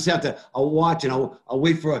I just have to. I'll watch and I'll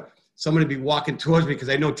wait for someone to be walking towards me because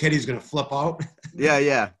I know Teddy's gonna flip out. Yeah,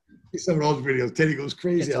 yeah. Some of those videos, Teddy goes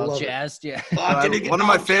crazy. It's I all love jazzed, yeah. it. Oh, Teddy gets One of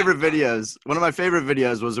my all favorite videos. One of my favorite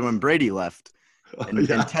videos was when Brady left, and,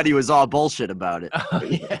 yeah. and Teddy was all bullshit about it. Oh,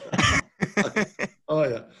 yeah. Oh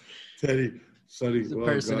yeah, Teddy, Sonny. The oh, God.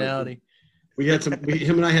 personality.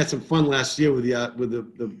 Him and I had some fun last year with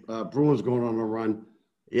the Bruins going on a run.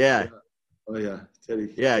 Yeah, Oh yeah,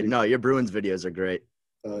 Teddy. yeah. Teddy. No, your Bruins videos are great.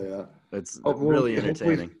 Oh yeah. It's Oh, well, really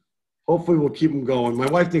entertaining. Hopefully we'll keep them going. My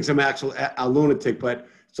wife thinks I'm actually a lunatic, but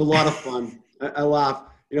it's a lot of fun. I laugh.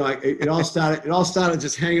 You know, it all started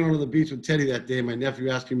just hanging out on the beach with Teddy that day. My nephew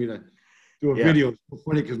asking me to do a Yeah. video. It's so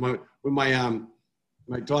funny because my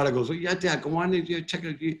daughter goes, "Oh yeah, Dad, go on and check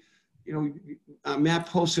it." Matt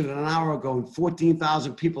posted it an hour ago, and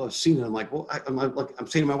 14,000 people have seen it. I'm like, well, I'm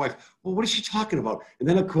saying to my wife, well, what is she talking about? And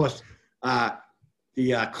then of course,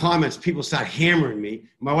 the comments, people start hammering me.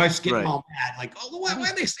 My wife's getting Right. all mad, like, oh, why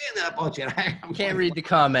are they saying that about you? I'm Can't like, read the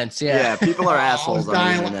comments, Yeah, yeah. people are I was assholes on the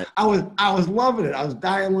dying. internet. I was loving it. I was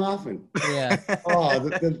dying laughing. Yeah, Oh,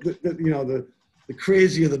 the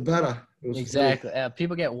crazier the better. It was exactly.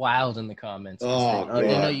 People get wild in the comments. 'cause Oh, they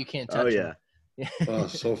know God. you can't touch Oh them. yeah. funny. Oh,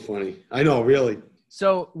 so funny. I know, really.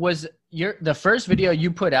 So was the first video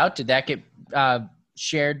you put out, did that get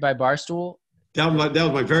shared by Barstool? That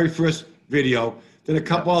was my very first video. Then a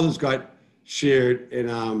couple others got shared, and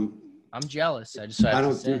I'm jealous. I just have I to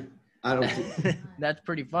don't say. do. I don't. Do, That's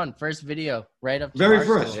pretty fun. First video, right up to Very Barstool.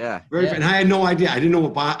 first. Yeah. Yeah. And I had no idea. I didn't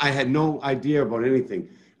know I had no idea about anything.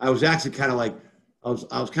 I was actually kind of like, I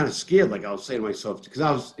was kind of scared. Like I was saying to myself, because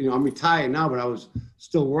I was, I'm retired now, but I was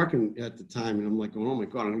still working at the time, and I'm like, oh my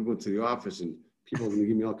God, I'm gonna go to the office and people are gonna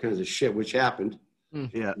give me all kinds of shit, which happened.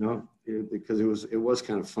 Yeah. Because it was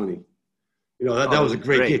kind of funny. That was a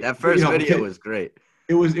great gig. That first video because was great.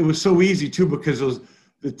 It was so easy too because it was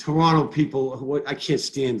the Toronto people. I can't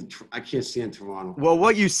stand Toronto. Well,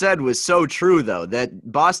 what you said was so true, though,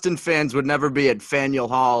 that Boston fans would never be at Faneuil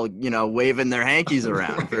Hall, waving their hankies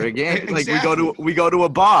around for a game. Like Exactly. we go to a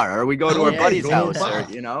bar or we go to our Yeah, buddy's go to a house, bar.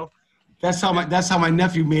 or That's how my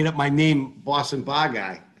nephew made up my name, Boston Bar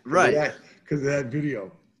Guy. Right. Because of that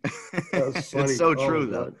video. That was funny. It's so Oh, true,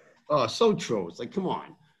 my though. God. Oh, so true. It's like, come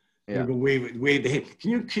on. Yeah. Go wave the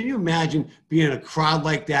hand. Can you imagine being in a crowd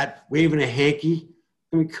like that, waving a hanky?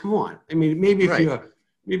 I mean, come on. I mean, maybe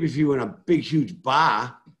if you were in a big, huge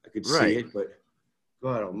bar, I could see Right. it. But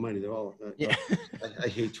God Almighty, they're all. Yeah. I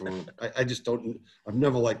hate Toronto. I just don't. I've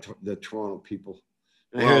never liked the Toronto people.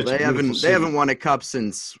 And I Well, heard it's a they beautiful haven't city. won a cup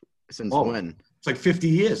since Oh, when? It's like 50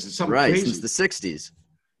 years. It's something Right, crazy. since the 60s.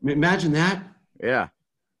 I mean, imagine that. Yeah.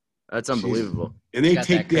 That's unbelievable. And they Got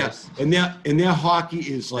take that their curse. and their hockey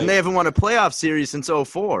is like And they haven't won a playoff series since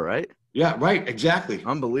 2004, right? yeah, right, exactly.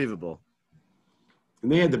 Unbelievable.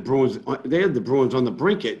 And they had the Bruins. They had the Bruins on the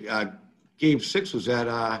brink. At Game 6 was at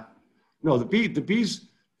the Bees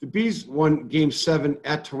the Bees won Game 7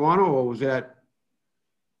 at Toronto, or was that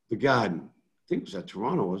the Garden? I think it was at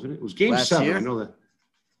Toronto, wasn't it? It was Game Last 7. year? I know that.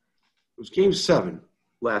 It was Game 7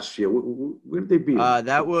 last year. Where did they beat?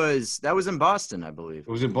 That was in Boston, I believe.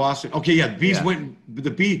 It was in Boston. Okay, yeah. The Bees went.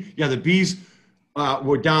 The Bees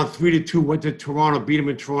were down 3-2. Went to Toronto, beat them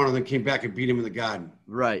in Toronto, then came back and beat them in the Garden.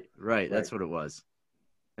 Right. That's what it was.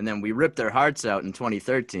 And then we ripped their hearts out in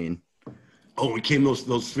 2013. Oh, we came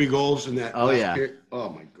those 3 goals in that. Oh, last yeah. period. Oh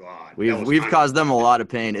my God. We've caused them a lot of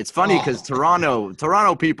pain. It's funny because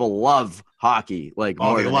Toronto people love hockey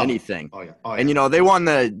more than anything. Oh yeah. And they won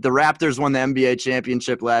the Raptors won the NBA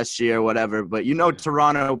championship last year, whatever. But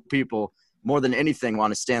Toronto people more than anything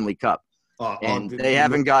want a Stanley Cup, and they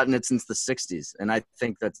haven't gotten it since the '60s. And I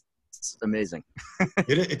think that's amazing.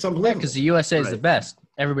 It's unbelievable. Because the USA is the best.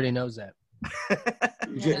 Everybody knows that.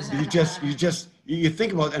 You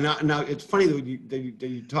think about it, and now it's funny that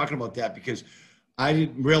you're talking about that, because I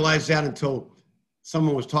didn't realize that until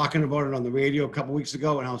someone was talking about it on the radio a couple weeks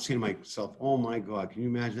ago, and I was saying to myself, "Oh my God, can you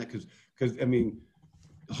imagine that?" Because I mean,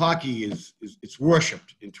 hockey is it's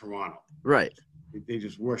worshipped in Toronto. Right. They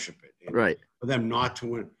just worship it. And right. For them not to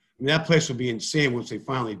win, I mean, that place will be insane once they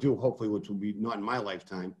finally do. Hopefully, which will be not in my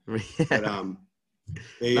lifetime. But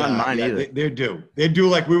they, not mine either. They're due. They're due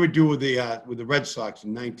like we would do with the Red Sox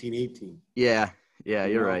in 1918. Yeah,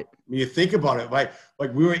 you're right. I mean, you think about it, like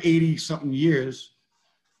we were 80-something years,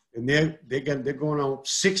 and they're going on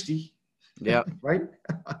 60. Yeah. Right.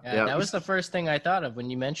 Yeah, that was the first thing I thought of when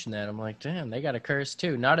you mentioned that. I'm like, damn, they got a curse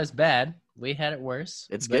too. Not as bad. We had it worse.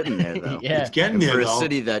 It's getting there though. Yeah, it's getting there for though. a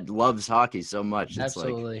city that loves hockey so much. It's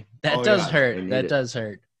absolutely. That does hurt. That does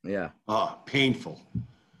hurt. Yeah. Oh, painful.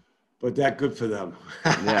 But that good for them.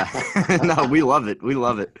 Yeah. No, we love it. We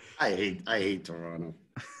love it. I hate Toronto.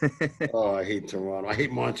 Oh, I hate Toronto. I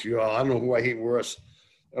hate Montreal. I don't know who I hate worse.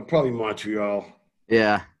 Probably Montreal.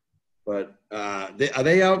 Yeah. But are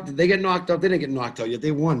they out? Did they get knocked out? They didn't get knocked out yet. They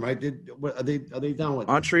won, right? Are they down with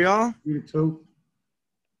Montreal? 3-2?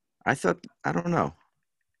 I don't know.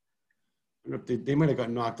 They might have got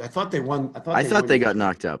knocked. I thought they won. I thought they got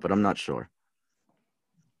knocked out, but I'm not sure.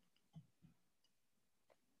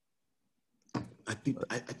 I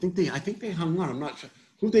think they hung on. I'm not sure.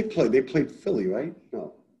 Who they played? They played Philly, right?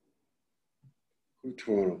 No. Who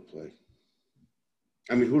Toronto played?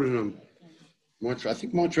 I mean, who did Montreal? I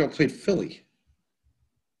think Montreal played Philly.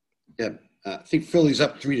 Yeah, I think Philly's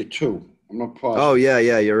up 3-2. I'm not positive. Oh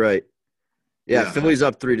yeah, you're right. Yeah. Philly's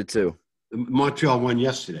up 3-2. Montreal won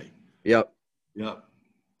yesterday. Yep.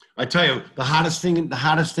 I tell you, the hottest thing in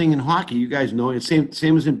hockey, you guys know, it's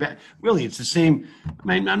same as in really, it's the same. I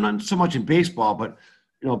mean, I'm not so much in baseball, but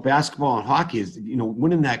basketball and hockey is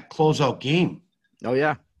winning that closeout game. Oh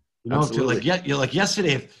yeah, absolutely. Like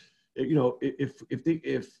yesterday,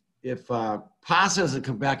 if Pasa doesn't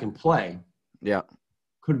come back and play,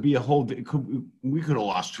 could be we could have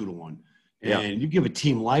lost 2-1, and you give a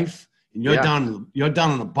team life. And you're down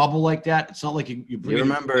in a bubble like that. It's not like you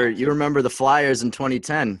remember the Flyers in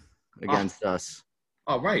 2010 against us.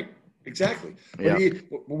 Oh, right. Exactly. Yeah.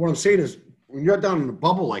 But what I'm saying is, when you're down in a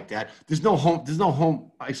bubble like that, there's no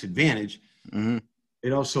home ice advantage.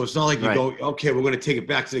 Mm-hmm. So it's not like you go, okay, we're going to take it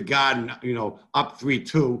back to the Garden, up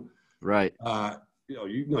 3-2. Right.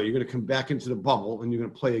 You're going to come back into the bubble and you're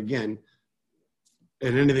going to play again.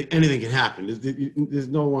 And anything can happen. There's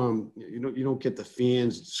no you don't get the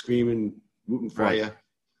fans screaming, rooting for you.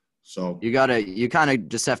 So you kind of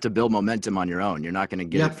just have to build momentum on your own. You're not going to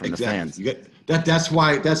get it from the fans. That's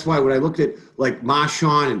why when I looked at like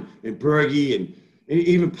Marchand and Berge and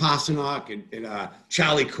even Pasternak and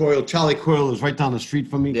Charlie Coyle. Charlie Coyle is right down the street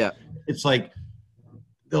from me. Yeah, it's like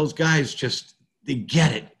those guys they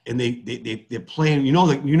get it and they're playing.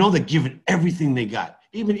 They're giving everything they got.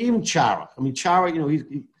 Even Chara. I mean, Chara, he's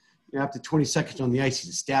after 20 seconds on the ice, he's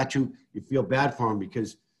a statue. You feel bad for him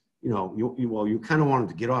because, you kind of want him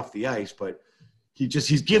to get off the ice, but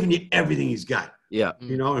he's giving you everything he's got. Yeah.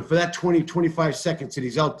 And for that 20, 25 seconds that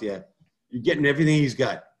he's out there, you're getting everything he's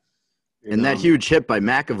got. And that huge hit by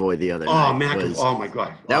McAvoy the other night. Oh, my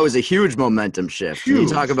God. That was a huge momentum shift. Huge. You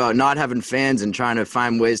talk about not having fans and trying to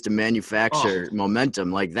find ways to manufacture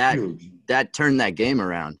momentum like that. Huge. That turned that game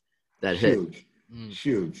around, that huge. hit.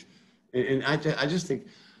 Huge. And I just think,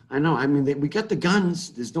 I know, I mean, we got the guns.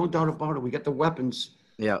 There's no doubt about it. We got the weapons.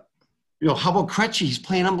 Yeah. How about Krejci? He's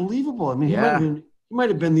playing unbelievable. I mean, he might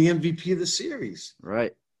have been the MVP of the series.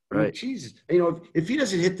 Right. I mean, Jesus. If he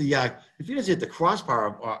doesn't hit the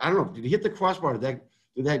crossbar, or, I don't know, did he hit the crossbar? Did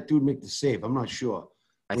that dude make the save? I'm not sure.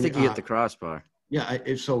 I think he hit the crossbar. Yeah.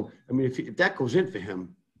 If that goes in for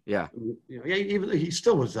him. Yeah. Even he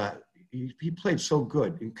still was he played so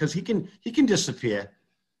good because he can disappear.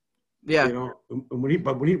 Yeah. You know, and when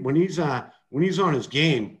he's on his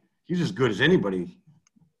game, he's as good as anybody.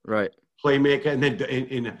 Right. Playmaker, and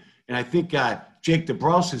then and I think Jake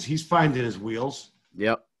DeBrusk he's finding his wheels.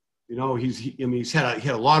 Yep. You know, he's had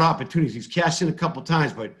a lot of opportunities. He's cashed in a couple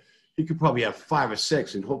times, but he could probably have 5 or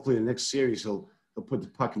 6, and hopefully the next series he'll put the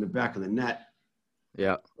puck in the back of the net.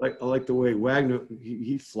 Yeah. I like the way Wagner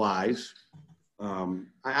he flies. I mean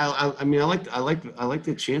I like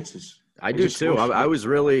their chances. I do too. I was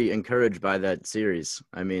really encouraged by that series.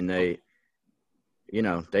 I mean, they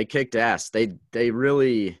kicked ass. They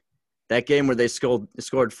really, that game where they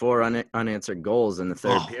scored 4 unanswered goals in the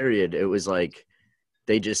third period, it was like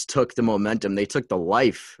they just took the momentum. They took the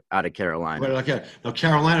life out of Carolina. But okay, now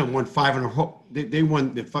Carolina won 5 in a row. They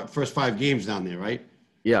won the first 5 games down there, right?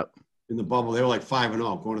 Yep. In the bubble, they were like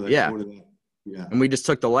 5-0 going to that. Yeah. Yeah. And we just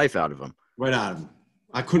took the life out of them. Right out of them.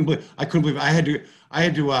 I couldn't believe it. I had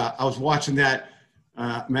to. I was watching that.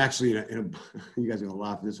 I'm actually you guys are gonna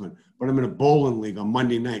laugh at this one, but I'm in a bowling league on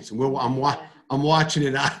Monday nights, and I'm watching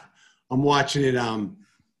it. I'm watching it on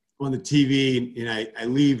the TV, and I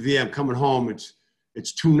leave there. I'm coming home. It's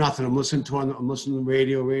 2-0. I'm listening to the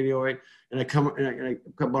radio, right? And I come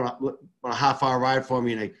about a half-hour ride for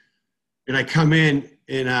me, and I come in,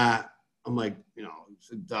 and I'm like, you know.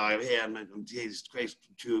 Hey, I'm Jesus Christ,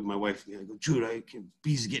 Jude. My wife, I go, Jude,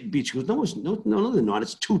 Bees are getting beat. She goes, no, they're not.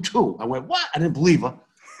 It's 2-2. I went, what? I didn't believe her.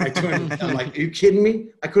 I'm like, are you kidding me?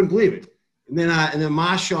 I couldn't believe it. And then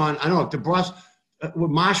Marchand, I don't know, DeBrusk,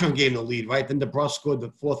 Marchand gave the lead, right? Then DeBrusk scored the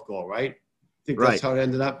 4th goal, right? I think that's how it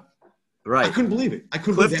ended up. Right. I couldn't believe it.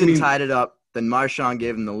 Clifton tied it up. Then Marchand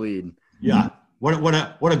gave him the lead. Yeah. What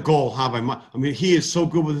a goal, huh? I mean, he is so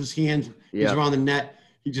good with his hands. He's around the net.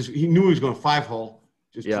 He knew he was going to 5-hole.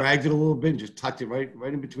 Just dragged it a little bit and just tucked it right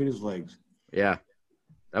in between his legs. Yeah,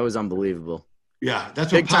 that was unbelievable. Yeah,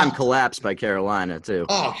 that's big time collapse by Carolina too.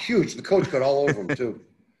 Oh, huge! The coach got all over him too.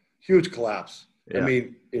 Huge collapse. Yeah. I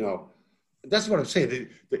mean, you know, that's what I'm saying.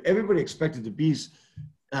 Everybody expected the Bees.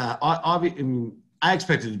 I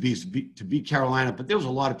expected the Bees to beat Carolina, but there was a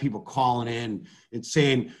lot of people calling in and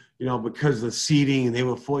saying, you know, because of the seeding and they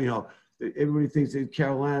were full, you know. Everybody thinks that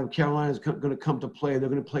Carolina's going to come to play. They're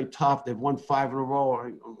going to play tough. They've won 5 in a row.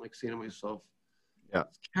 I'm like saying to myself, yeah,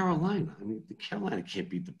 it's Carolina. I mean, the Carolina can't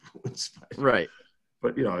beat the Bruins. Right.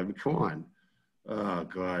 But, you know, I mean, come on. Oh,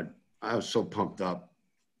 God. I was so pumped up.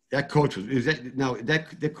 That coach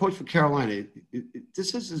that coach for Carolina, is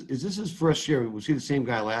this his first year? Was he the same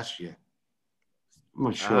guy last year? I'm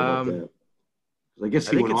not sure about that. I guess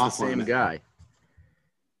he went off the same guy.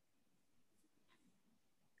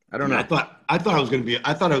 I don't know. I thought it was going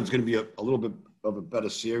to be a little bit of a better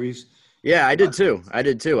series. Yeah, I did too. I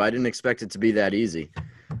didn't expect it to be that easy.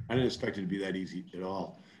 I didn't expect it to be that easy at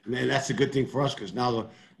all. And that's a good thing for us because now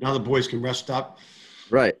the boys can rest up.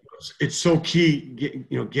 Right. It's so key,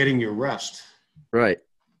 getting your rest. Right.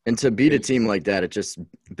 And to beat a team like that, it just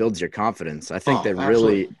builds your confidence. I think they're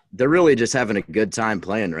really just having a good time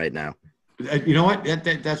playing right now. You know what?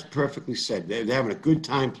 That's perfectly said. They're having a good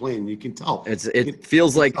time playing. You can tell. It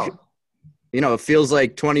feels like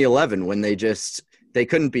 2011 when they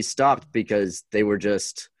couldn't be stopped because they were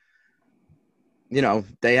just,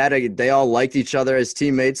 they all liked each other as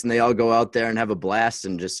teammates and they all go out there and have a blast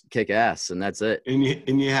and just kick ass and that's it. And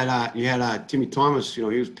you had Timmy Thomas. He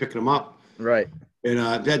was picking them up. Right. And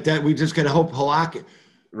that we just got to hope Halak.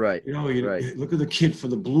 Right. Right. Look at the kid for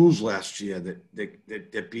the Blues last year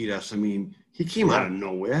that beat us. I mean, he came out of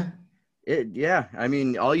nowhere. I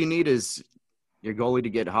mean, all you need is your goalie to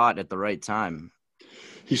get hot at the right time.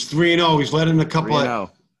 He's 3-0. He's let in a couple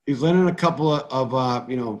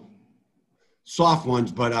of soft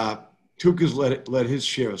ones, but Tuukka's let his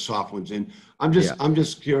share of soft ones in. I'm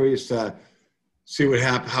just curious to see what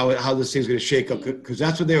happens, how this thing's going to shake up, because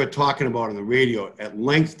that's what they were talking about on the radio at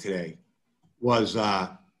length today. Was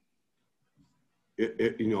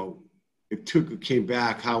if Tuukka came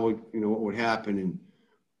back, what would happen? And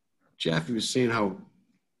Jeffy was saying how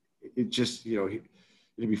it just, it'd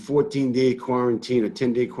be 14-day quarantine or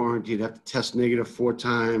 10-day quarantine. He'd have to test negative 4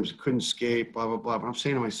 times. Couldn't skate, blah, blah, blah. But I'm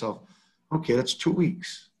saying to myself, okay, that's 2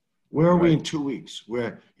 weeks. Where are we in 2 weeks?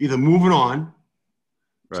 We're either moving on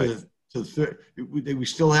to the third. We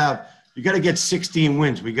still have – you got to get 16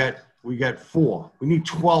 wins. We got 4. We need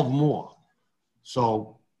 12 more.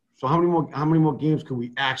 So how many more games can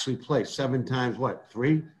we actually play? 7 times what?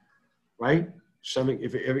 3, right? 7.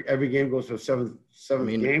 If every game goes to a seventh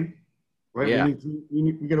game, right? Yeah.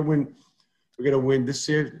 We got to win. We got to win this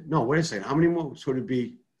series. No, wait a second. How many more would it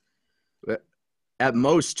be? At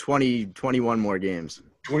most 21 more games.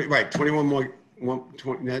 20, right? 21 more.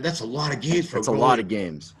 20. Now, that's a lot of games. That's a lot of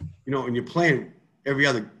games. And you're playing every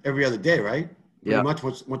other day, right? Pretty Yeah. much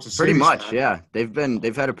once the Pretty series much, started. yeah.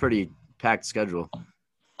 They've had a pretty packed schedule.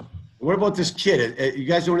 What about this kid? You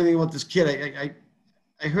guys know anything about this kid?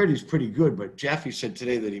 I heard he's pretty good, but Jaffe said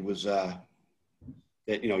today that he was that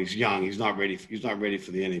he's young. He's not ready. He's not ready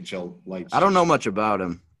for the NHL lights. I don't know much about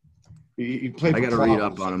him. He played. I got to read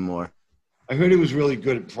up on him more. I heard he was really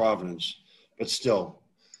good at Providence, but still,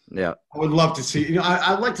 Yeah. I would love to see.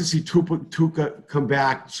 I'd like to see Tuukka come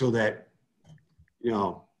back so that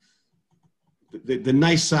the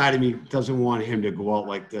nice side of me doesn't want him to go out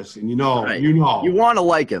like this. And Right. you want to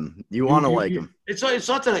like him. You want to like him. It's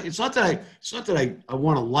not that I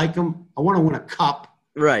want to like him. I want to win a cup.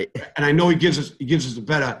 Right. And I know he gives us a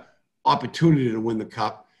better opportunity to win the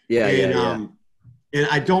cup. Yeah, And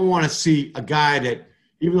I don't want to see a guy that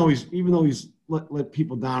even though he's let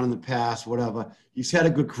people down in the past, whatever, he's had a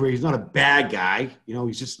good career. He's not a bad guy.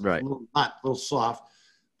 He's just Right. a little soft.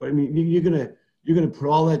 But I mean, you're gonna put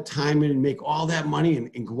all that time in and make all that money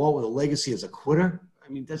and go out with a legacy as a quitter. I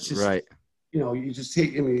mean, that's just right. You just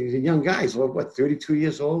take. I mean, he's a young guy. He's what, 32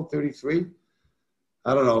 years old, 33?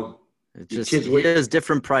 I don't know. It's just he has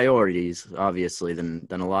different priorities, obviously, than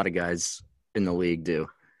a lot of guys in the league do.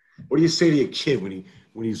 What do you say to your kid when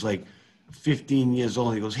he's like 15 years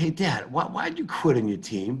old? He goes, "Hey, Dad, why'd you quit on your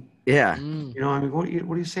team?" Yeah. I mean, what do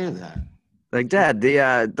you say to that? Like, Dad,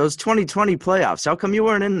 those 2020 playoffs, how come you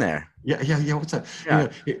weren't in there? Yeah. What's up? Yeah.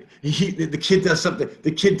 The kid does something.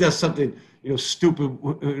 The kid does something. Stupid.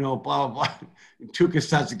 Blah blah blah. And Tuukka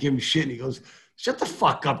starts to give him shit, and he goes, "Shut the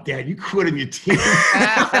fuck up, Dad. You quit on your team."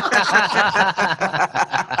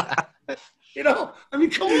 I mean,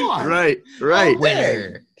 come on. Right.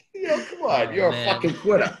 Winner. Come on. You're man. a fucking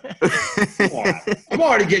quitter. Come on. I'm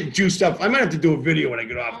already getting juiced up. I might have to do a video when I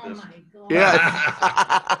get off Oh this. my God.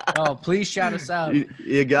 Yeah. Oh, please shout us out.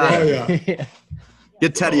 You got Oh, it. yeah.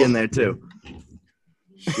 Get Teddy in there, too.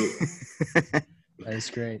 That's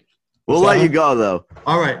great. We'll let you go, though.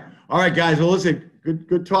 All right, guys. Well, listen,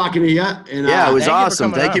 good talking to you. And Yeah, it was Thank you for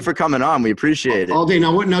awesome. coming Thank on. you for coming on. We appreciate it. all day.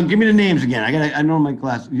 Now, now give me the names again. I know my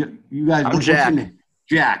class. You guys. I'm what's your Jack. name?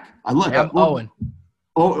 Jack. I look. I'm Owen.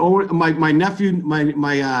 Oh, my nephew. My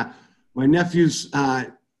nephew's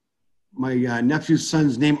nephew's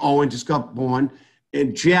son's name Owen just got born,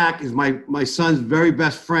 and Jack is my son's very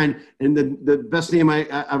best friend, and the best name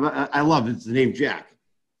I love is the name Jack.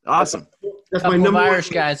 Awesome. That's my Couple of number Irish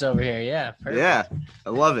one. guys over here. Yeah. Perfect. Yeah. I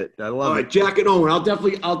love it. I All love right, it. Jack and Owen. I'll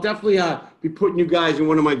definitely be putting you guys in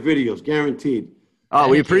one of my videos, guaranteed. Oh, we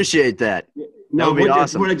Thank you. appreciate that. Now, would be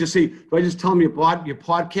awesome. What did I just see? Do I just tell them your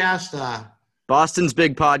podcast? Boston's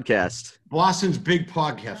Big Podcast. Boston's Big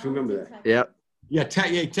Podcast. Remember that? Yep. Yeah,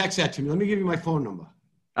 text that to me. Let me give you my phone number.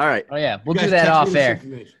 All right. Oh yeah, we'll You do guys that text me off this air.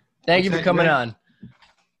 information. Thank you What's for that, coming Greg? on.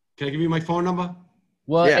 Can I give you my phone number?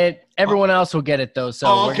 Well, Yeah. Everyone else will get it though,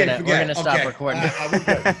 so we're forget gonna it. stop Okay. recording. We're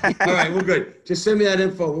good. All right, we're good. Just send me that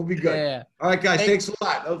info. We'll be good. Yeah. All right, guys. Thanks a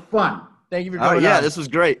lot. That was fun. Thank you for Oh, coming yeah, on. this was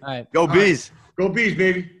great. All right. Go All right. Bees. Go Bees,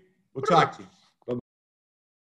 baby. We'll talk to you.